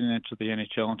 because he didn't enter the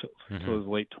NHL until his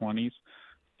late 20s.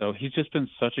 So he's just been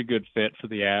such a good fit for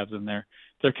the Avs, and they're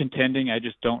contending. I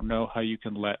just don't know how you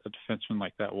can let a defenseman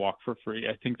like that walk for free.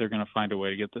 I think they're going to find a way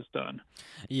to get this done.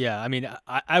 Yeah,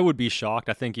 I would be shocked.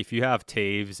 I think if you have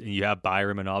Taves and you have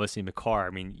Byram and obviously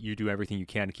Makar, you do everything you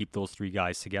can to keep those 3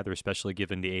 guys together, especially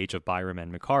given the age of Byram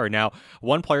and Makar. Now,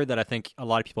 one player that I think a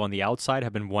lot of people on the outside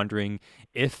have been wondering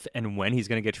if and when he's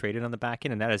going to get traded on the back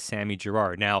end, and that is Sammy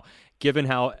Girard. Now, given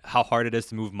how hard it is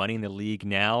to move money in the league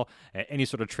now, any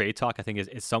sort of trade talk I think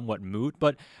is somewhat moot.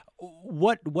 But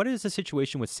what is the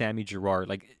situation with Sammy Girard?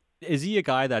 Like, is he a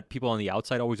guy that people on the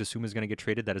outside always assume is going to get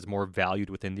traded that is more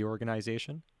valued within the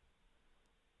organization?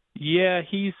 Yeah,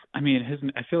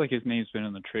 I feel like his name's been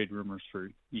in the trade rumors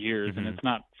for years, and it's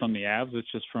not from the Avs,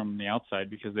 it's just from the outside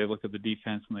because they look at the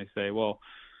defense and they say, well,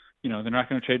 they're not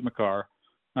going to trade Makar,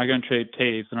 not going to trade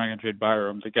Taves, they're not going to trade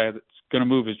Byram. The guy that's going to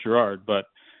move is Girard, but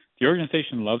the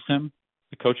organization loves him.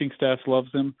 The coaching staff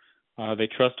loves him. They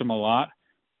trust him a lot.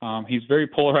 He's very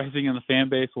polarizing in the fan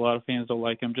base. A lot of fans don't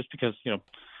like him just because,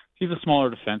 he's a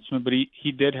smaller defenseman, but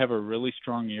he did have a really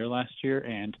strong year last year,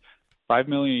 and $5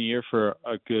 million a year for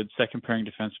a good second pairing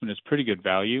defenseman is pretty good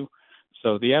value.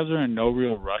 So the Avs are in no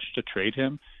real rush to trade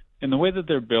him. And the way that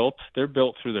they're built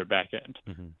through their back end.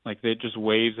 Like they just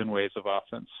waves and waves of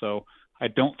offense. So I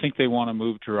don't think they want to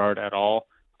move Girard at all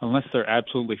unless they're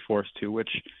absolutely forced to, which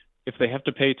if they have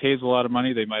to pay Taves a lot of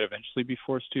money, they might eventually be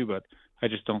forced to, but I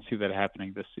just don't see that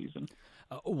happening this season.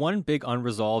 One big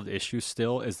unresolved issue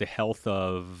still is the health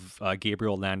of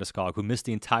Gabriel Landeskog, who missed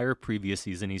the entire previous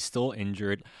season. He's still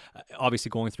injured, obviously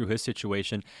going through his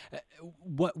situation.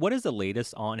 What is the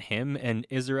latest on him, and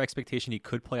is there expectation he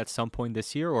could play at some point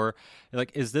this year, or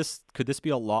like could this be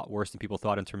a lot worse than people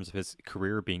thought in terms of his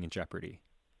career being in jeopardy?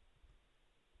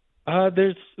 I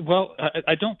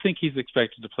don't think he's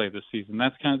expected to play this season.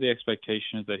 That's kind of the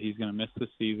expectation, is that he's going to miss the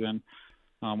season.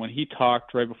 When he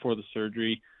talked right before the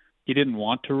surgery, he didn't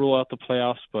want to rule out the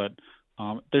playoffs, but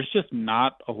there's just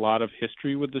not a lot of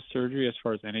history with this surgery as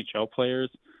far as NHL players.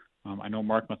 I know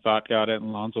Mark Mathot got it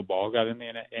and Lonzo Ball got in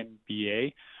the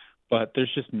NBA, but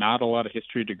there's just not a lot of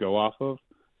history to go off of.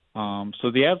 So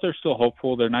the Avs are still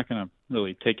hopeful. They're not going to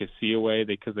really take a C away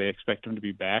because they expect him to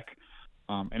be back.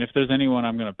 And if there's anyone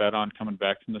I'm going to bet on coming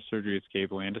back from the surgery, it's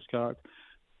Gabe Landeskog.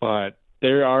 But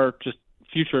there are just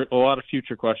a lot of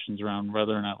future questions around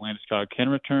whether or not Landeskog can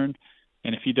return.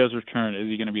 And if he does return, is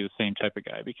he going to be the same type of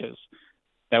guy? Because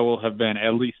that will have been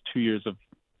at least 2 years of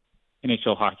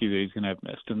NHL hockey that he's going to have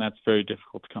missed, and that's very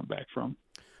difficult to come back from.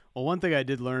 Well, one thing I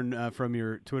did learn from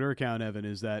your Twitter account, Evan,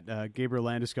 is that Gabriel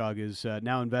Landeskog is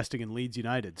now investing in Leeds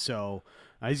United. So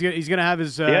he's going to have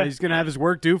his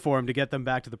work due for him to get them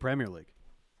back to the Premier League.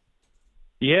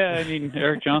 Yeah, I mean,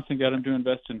 Eric Johnson got him to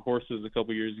invest in horses a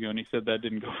couple years ago, and he said that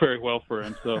didn't go very well for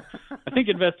him. So I think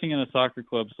investing in a soccer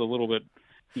club is a little bit,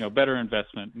 better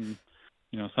investment. And,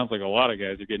 sounds like a lot of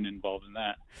guys are getting involved in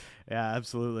that. Yeah,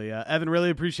 absolutely. Evan,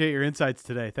 really appreciate your insights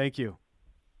today. Thank you.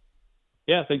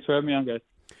 Yeah, thanks for having me on,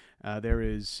 guys. There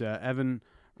is Evan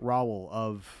Rowell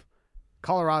of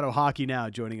Colorado Hockey Now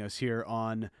joining us here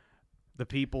on the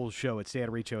People's Show. It's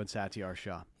Dan Riccio and Satyar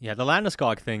Shah. Yeah, the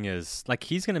Landeskog thing is, like,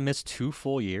 he's going to miss 2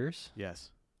 full years. Yes.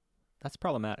 That's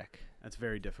problematic. That's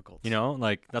very difficult.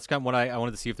 That's kind of what I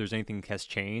wanted to see if there's anything has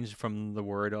changed from the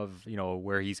word of,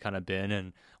 where he's kind of been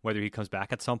and whether he comes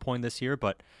back at some point this year.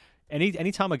 But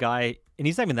anytime a guy, and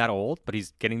he's not even that old, but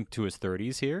he's getting to his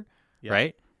 30s here,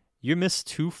 right? You miss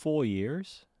 2 full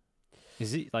years.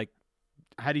 Is he like,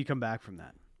 how do you come back from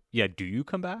that? Yeah. Do you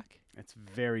come back? It's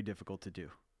very difficult to do.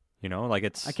 I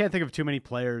can't think of too many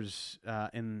players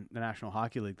in the National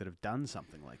Hockey League that have done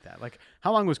something like that. Like,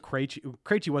 how long was Krejci?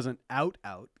 Krejci wasn't out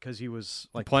because he was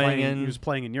playing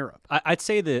in Europe. I'd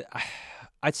say the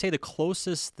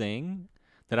closest thing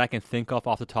that I can think of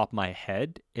off the top of my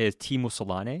head is Timo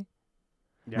Solane.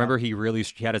 Yeah. Remember, he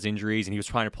had his injuries and he was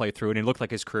trying to play through it, and it looked like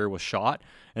his career was shot.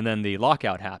 And then the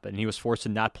lockout happened, and he was forced to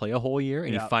not play a whole year,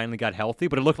 and he finally got healthy.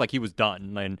 But it looked like he was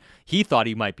done, and he thought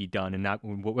he might be done and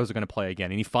wasn't going to play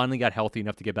again. And he finally got healthy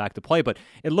enough to get back to play. But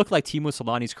it looked like Timo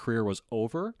Solane's career was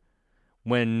over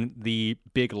when the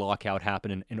big lockout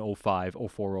happened in 05,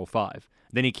 04, 05.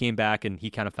 Then he came back and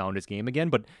he kind of found his game again.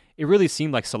 But it really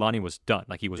seemed like Solane was done,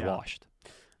 like he was washed.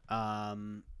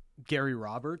 Gary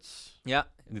Roberts. Yeah,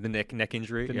 the neck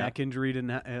injury. Neck injury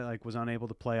was unable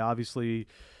to play. Obviously,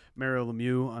 Mario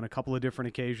Lemieux on a couple of different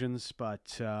occasions,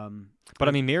 but I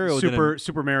mean, Mario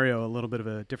Super Mario, a little bit of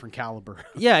a different caliber.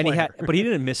 Yeah, and he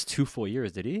didn't miss 2 full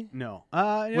years, did he? No.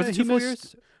 Was it 2 full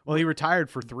years? Well, he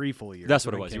retired for 3 full years. That's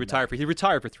what it was. He retired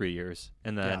for 3 years,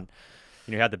 and then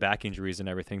he had the back injuries and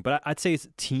everything. But I'd say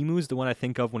Timu's the one I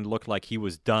think of when it looked like he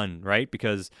was done, right?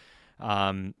 Because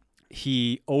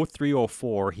he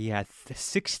 03-04, he had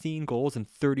 16 goals and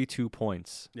 32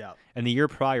 points. Yeah. And the year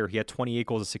prior, he had 28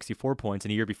 goals and 64 points. And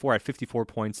the year before, had 54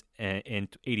 points in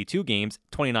 82 games,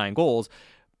 29 goals.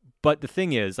 But the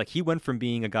thing is, he went from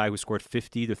being a guy who scored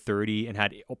 50 to 30 and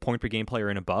had a point per game player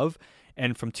and above.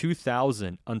 And from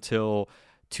 2000 until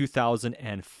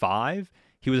 2005,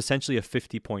 he was essentially a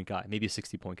 50-point guy, maybe a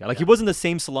 60-point guy. He wasn't the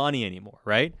same Solane anymore,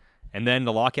 right? And then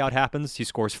the lockout happens. He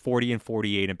scores 40 and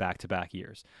 48 in back-to-back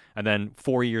years. And then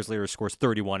 4 years later, scores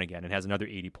 31 again and has another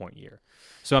 80-point year.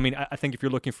 So, I mean, I think if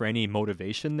you're looking for any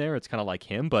motivation there, it's kind of like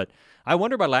him. But I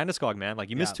wonder about Landeskog, man.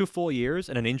 You missed 2 full years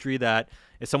and an injury that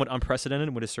is somewhat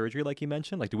unprecedented with his surgery, like you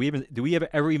mentioned. Do we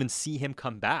ever even see him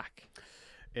come back?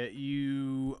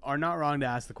 You are not wrong to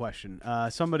ask the question.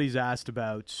 Somebody's asked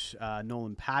about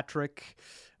Nolan Patrick.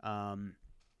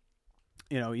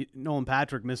 Nolan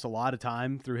Patrick missed a lot of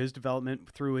time through his development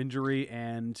through injury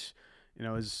and,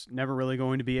 is never really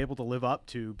going to be able to live up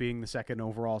to being the second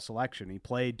overall selection. He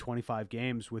played 25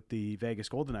 games with the Vegas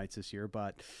Golden Knights this year,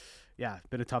 but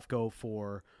been a tough go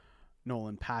for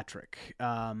Nolan Patrick.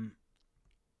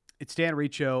 It's Dan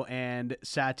Riccio and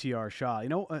Satyar Shah.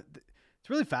 It's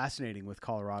really fascinating with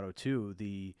Colorado too,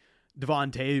 the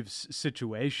Devon Taves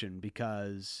situation,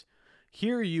 because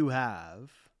here you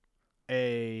have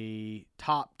a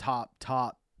top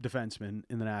defenseman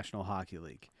in the National Hockey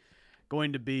League.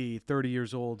 going to be 30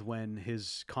 years old when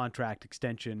his contract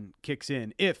extension kicks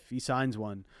in, if he signs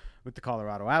one with the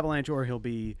Colorado Avalanche, or he'll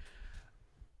be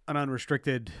an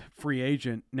unrestricted free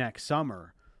agent next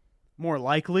summer. More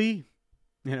likely,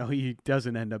 he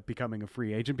doesn't end up becoming a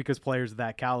free agent, because players of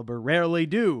that caliber rarely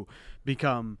do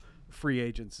become free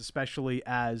agents, especially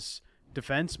as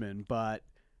defensemen. But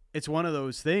it's one of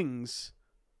those things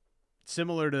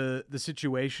similar to the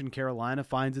situation Carolina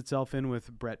finds itself in with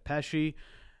Brett Pesce.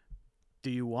 Do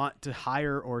you want to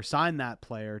hire or sign that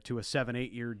player to a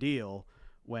 7-8 year deal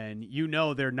when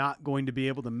they're not going to be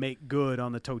able to make good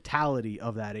on the totality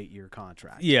of that 8-year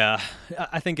contract? Yeah,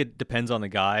 I think it depends on the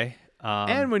guy.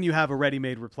 And when you have a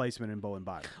ready-made replacement in Bowen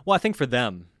Byram. Well, I think for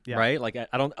them, right? Like,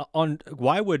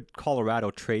 why would Colorado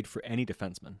trade for any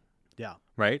defenseman? Yeah.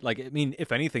 Right? Like, I mean,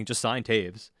 if anything, just sign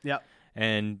Taves. Yeah.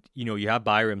 And, you have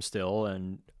Byram still.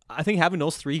 And I think having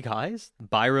those three guys,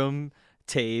 Byram,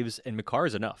 Taves, and Makar,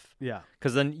 is enough. Yeah.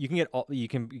 Because then you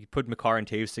can put Makar and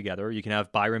Taves together. You can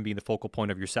have Byram being the focal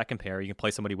point of your second pair. You can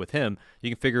play somebody with him. You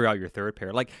can figure out your third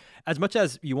pair. Like, as much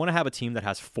as you want to have a team that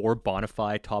has 4 bona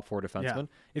fide top 4 defensemen,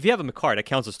 if you have a Makar, that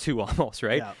counts as 2 almost,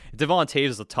 right? Yeah. Devon Taves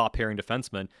is a top pairing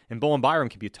defenseman, and Bowen Byram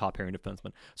can be a top pairing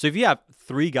defenseman. So if you have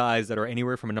 3 guys that are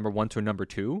anywhere from a number 1 to a number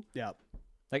 2,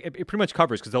 like it pretty much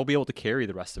covers, because they'll be able to carry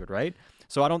the rest of it, right?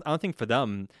 So I don't think for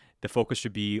them the focus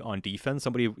should be on defense.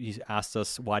 Somebody asked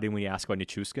us, why didn't we ask about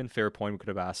Nichushkin? Fair point. We could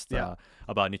have asked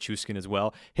about Nichushkin as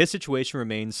well. His situation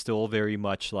remains still very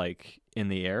much like in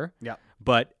the air. Yeah.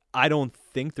 But I don't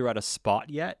think they're at a spot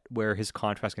yet where his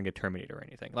contract's going to get terminated or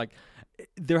anything. Like,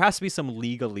 there has to be some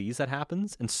legalese that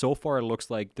happens, and so far it looks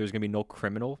like there's going to be no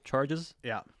criminal charges.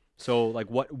 Yeah. So, like,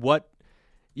 what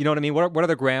you know what I mean? What are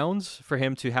the grounds for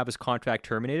him to have his contract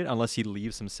terminated unless he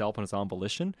leaves himself on his own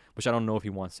volition, which I don't know if he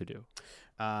wants to do.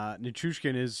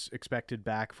 Nichushkin is expected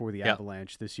back for the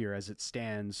Avalanche this year as it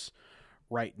stands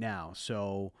right now.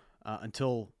 So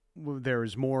until there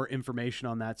is more information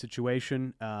on that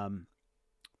situation,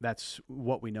 that's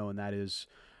what we know, and that is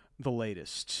the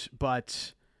latest.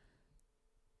 But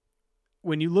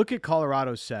when you look at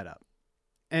Colorado's setup,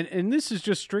 and this is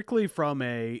just strictly from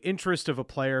a interest of a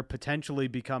player potentially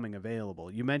becoming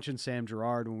available. You mentioned Sam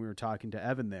Girard when we were talking to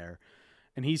Evan there,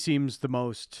 and he seems the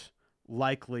most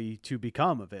likely to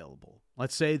become available.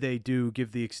 Let's say they do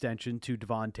give the extension to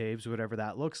Devon Taves, whatever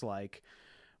that looks like.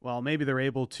 Well, maybe they're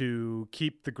able to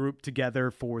keep the group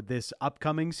together for this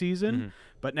upcoming season,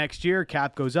 but next year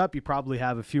cap goes up. You probably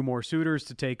have a few more suitors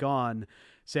to take on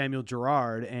Samuel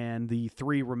Girard and the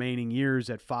 3 remaining years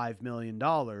at $5 million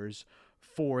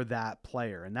for that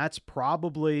player. And that's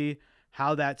probably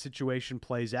how that situation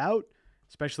plays out,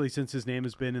 especially since his name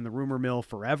has been in the rumor mill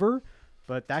forever.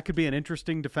 But that could be an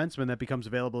interesting defenseman that becomes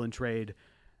available in trade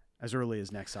as early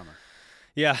as next summer.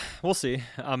 Yeah, we'll see.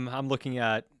 I'm looking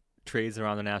at trades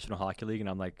around the National Hockey League, and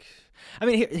I'm like, I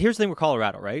mean, here's the thing with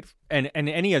Colorado, right? And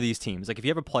any of these teams, like if you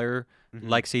have a player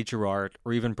like, say, Girard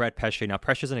or even Brett Pesce, now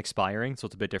Pesce isn't expiring, so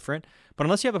it's a bit different. But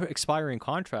unless you have an expiring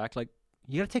contract, like,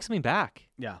 you got to take something back.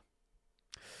 Yeah.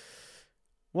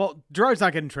 Well, Girard's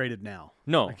not getting traded now.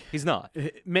 No, he's not.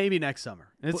 Maybe next summer.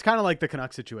 It's kind of like the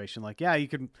Canucks situation. Like, yeah,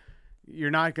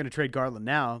 you're not going to trade Garland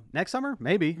now. Next summer,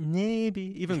 maybe.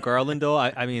 Even Garland, though.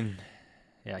 I mean,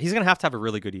 yeah, he's going to have a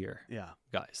really good year. Yeah,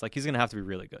 guys, like he's going to have to be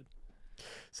really good.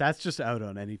 So that's just out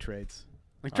on any trades.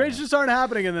 Like trades just aren't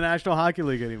happening in the National Hockey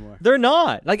League anymore. They're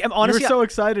not. Like, honestly, you were so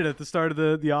excited at the start of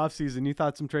the offseason. You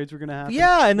thought some trades were going to happen.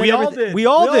 Yeah, and then we all did. We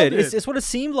all did. It's what it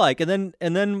seemed like. And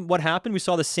then what happened? We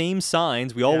saw the same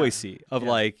signs we always see of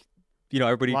like,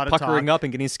 everybody puckering up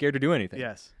and getting scared to do anything.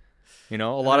 Yes. A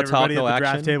lot of talk, no at the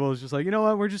action. Draft table was just like, you know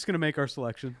what? We're just going to make our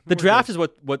selection. The draft is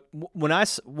what when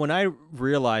I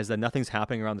realized that nothing's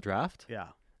happening around the draft. Yeah.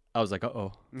 I was like,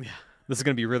 uh-oh. Yeah. This is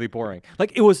going to be really boring.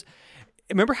 Like, it was.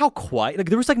 Remember how quiet? Like,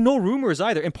 there was like no rumors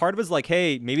either, and part of it is like,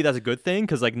 hey, maybe that's a good thing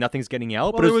because like nothing's getting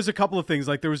out. Well, but there was a couple of things,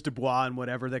 like there was Dubois and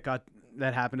whatever that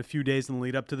happened a few days in the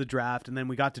lead up to the draft, and then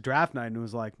we got to draft night and it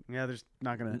was like, yeah, there's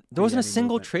not gonna. There wasn't a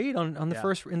single trade on the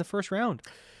in the first round.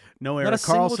 No Erik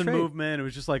Karlsson movement. It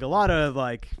was just like a lot of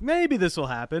like maybe this will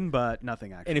happen, but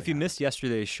nothing actually. And if you missed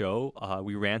yesterday's show,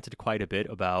 we ranted quite a bit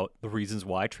about the reasons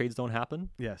why trades don't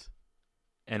happen. Yes.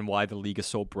 And why the league is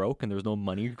so broke and there's no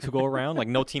money to go around. Like,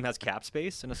 no team has cap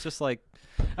space. And it's just like,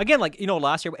 again, like,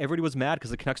 last year everybody was mad because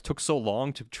the Canucks took so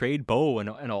long to trade Bo and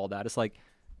all that. It's like,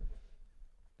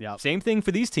 yeah, same thing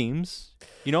for these teams.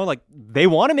 Like, they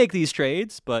want to make these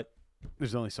trades, but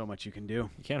there's only so much you can do.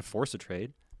 You can't force a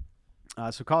trade.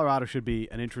 So Colorado should be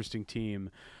an interesting team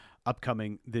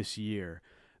upcoming this year.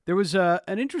 There was an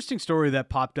interesting story that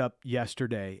popped up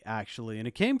yesterday, actually, and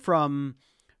it came from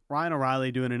Ryan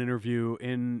O'Reilly doing an interview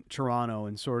in Toronto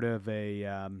and sort of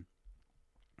a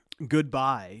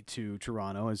goodbye to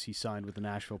Toronto as he signed with the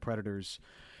Nashville Predators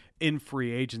in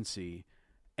free agency.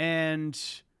 And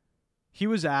he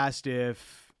was asked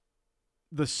if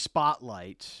the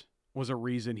spotlight was a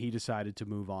reason he decided to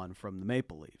move on from the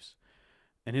Maple Leafs.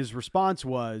 And his response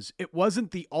was, it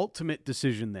wasn't the ultimate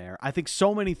decision there. I think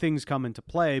so many things come into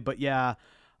play, but yeah,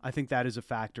 I think that is a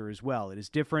factor as well. It is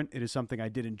different. It is something I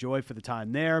did enjoy for the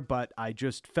time there, but I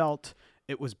just felt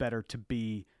it was better to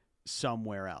be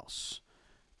somewhere else.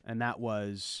 And that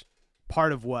was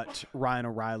part of what Ryan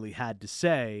O'Reilly had to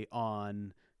say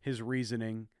on his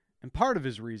reasoning and part of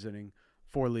his reasoning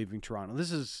for leaving Toronto.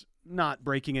 This is not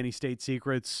breaking any state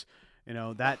secrets. You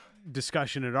know, that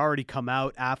discussion had already come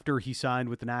out after he signed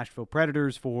with the Nashville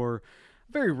Predators for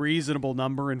a very reasonable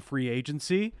number in free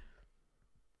agency.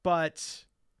 But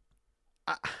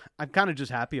I'm kind of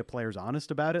just happy a player's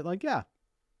honest about it. Like, yeah,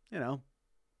 you know,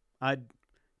 I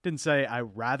didn't say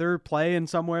I'd rather play in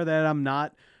somewhere that I'm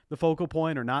not the focal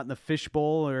point or not in the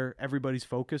fishbowl or everybody's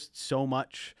focused so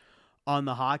much on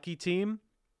the hockey team.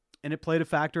 And it played a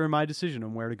factor in my decision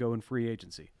on where to go in free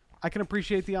agency. I can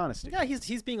appreciate the honesty. Yeah,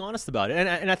 he's being honest about it.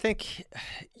 And I think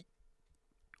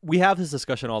we have this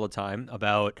discussion all the time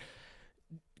about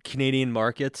Canadian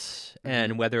markets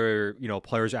and whether, you know,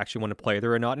 players actually want to play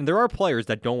there or not. And there are players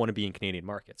that don't want to be in Canadian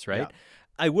markets, right? Yeah.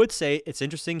 I would say it's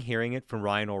interesting hearing it from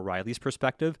Ryan O'Reilly's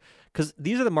perspective because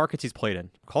these are the markets he's played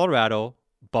in. Colorado,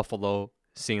 Buffalo,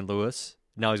 St. Louis.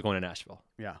 Now he's going to Nashville.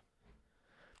 Yeah.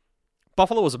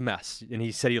 Buffalo was a mess, and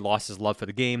he said he lost his love for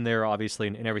the game there, obviously,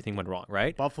 and everything went wrong,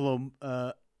 right? Buffalo,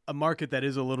 a market that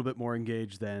is a little bit more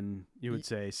engaged than, you would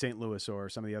say, St. Louis or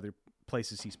some of the other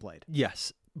places he's played.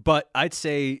 Yes, but I'd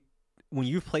say when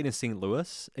you've played in St.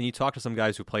 Louis, and you talk to some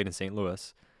guys who played in St.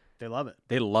 Louis, they love it.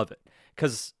 They love it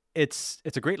because it's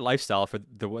a great lifestyle for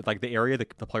the area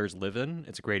that the players live in.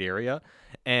 It's a great area,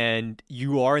 and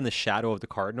you are in the shadow of the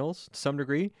Cardinals to some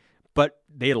degree, but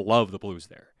they love the Blues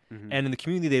there. And in the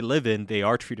community they live in, they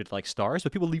are treated like stars,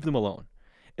 but people leave them alone.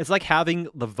 It's like having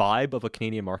the vibe of a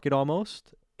Canadian market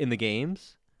almost in the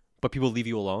games, but people leave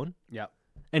you alone. Yeah.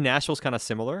 And Nashville's kind of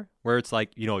similar, where it's like,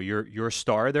 you know, you're a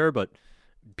star there, but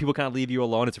people kind of leave you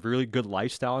alone. It's a really good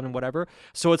lifestyle and whatever.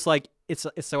 So it's like it's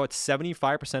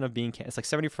 75% of being it's like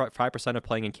 75% of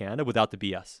playing in Canada without the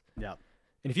BS. Yeah.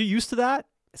 And if you're used to that,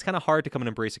 it's kind of hard to come and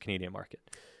embrace a Canadian market.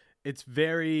 It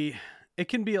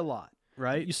can be a lot.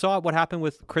 Right, you saw what happened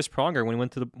with Chris Pronger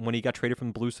when he got traded from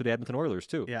the Blues to the Edmonton Oilers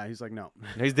too. Yeah, he's like, no.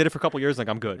 He did it for a couple of years. Like,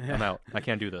 I'm good. I'm out. I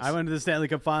can't do this. I went to the Stanley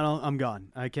Cup final. I'm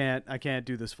gone. I can't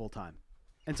do this full time.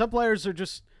 And some players are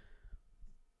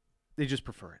they just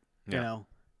prefer it. Yeah. You know,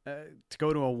 to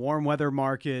go to a warm weather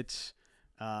market,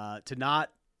 to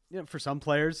not, you know, for some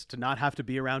players to not have to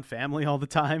be around family all the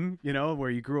time. You know,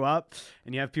 where you grew up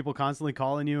and you have people constantly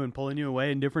calling you and pulling you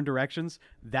away in different directions.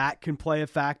 That can play a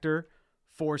factor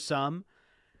for some.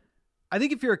 I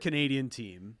think if you're a Canadian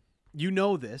team, you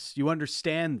know this, you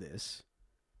understand this,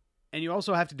 and you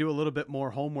also have to do a little bit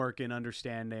more homework in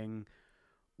understanding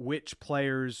which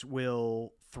players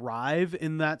will thrive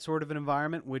in that sort of an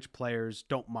environment, which players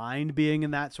don't mind being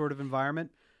in that sort of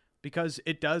environment, because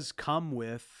it does come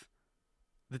with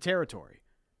the territory.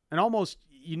 And almost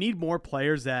you need more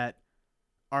players that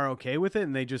are okay with it,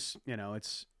 and they just, you know,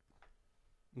 it's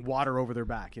water over their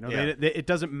back. You know, it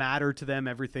doesn't matter to them,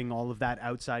 everything, all of that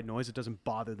outside noise. It doesn't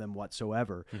bother them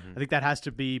whatsoever. I think that has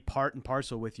to be part and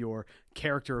parcel with your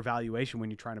character evaluation when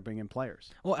you're trying to bring in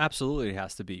players. Well, absolutely, it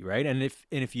has to be, right? And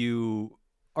if you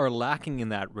are lacking in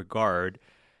that regard,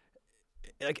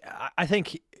 like I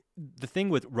think the thing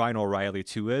with Ryan O'Reilly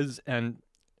too is, and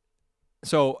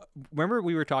so remember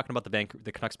we were talking about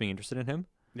the Canucks being interested in him?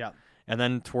 Yeah. And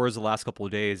then towards the last couple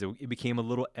of days, it became a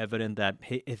little evident that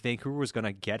if Vancouver was going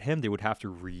to get him, they would have to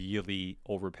really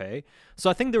overpay. So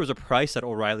I think there was a price that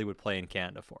O'Reilly would play in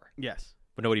Canada for. Yes.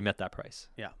 But nobody met that price.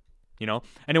 Yeah. You know?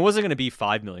 And it wasn't going to be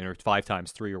 $5 million or 5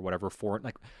 times 3 or whatever, 4.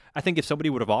 Like, I think if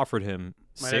somebody would have offered him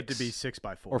might have to be 6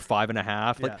 by 4 or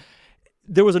 5.5, like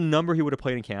there was a number he would have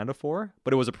played in Canada for,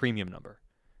 but it was a premium number.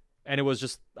 And it was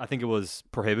just, I think it was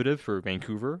prohibitive for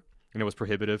Vancouver. And it was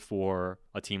prohibitive for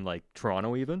a team like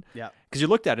Toronto even. Yeah. Because you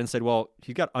looked at it and said, well,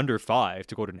 he got under 5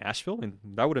 to go to Nashville, and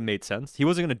that would have made sense. He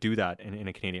wasn't going to do that in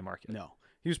a Canadian market. No.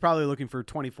 He was probably looking for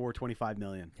 24, 25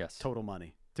 million yes. total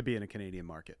money to be in a Canadian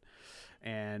market.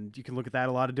 And you can look at that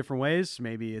a lot of different ways.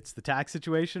 Maybe it's the tax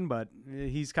situation, but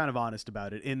he's kind of honest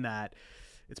about it in that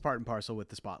it's part and parcel with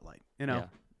the spotlight. You know,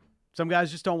 some guys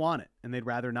just don't want it, and they'd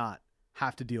rather not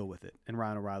have to deal with it. And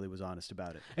Ryan O'Reilly was honest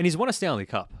about it. And he's won a Stanley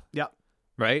Cup. Yeah.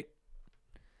 Right?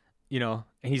 and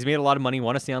he's made a lot of money,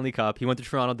 won a Stanley Cup. He went to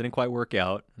Toronto, didn't quite work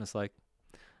out. And it's like,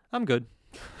 I'm good.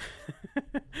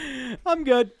 I'm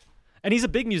good. And he's a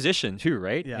big musician too,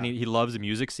 right? Yeah. And he loves the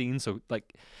music scene. So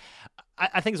like,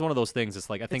 I think it's one of those things. It's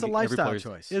like, I think It's a lifestyle every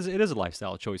choice. It is a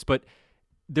lifestyle choice, but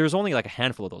there's only like a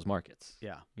handful of those markets.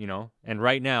 Yeah. And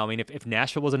right now, I mean, if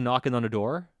Nashville wasn't knocking on the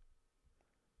door,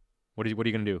 what are you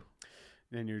going to do?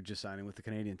 Then you're just signing with the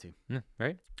Canadian team.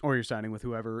 Right? Or you're signing with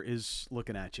whoever is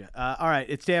looking at you. All right,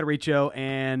 it's Dan Riccio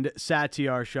and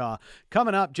Satyar Shah.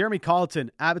 Coming up, Jeremy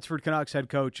Colleton, Abbotsford Canucks head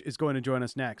coach, is going to join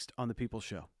us next on The People's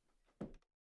Show.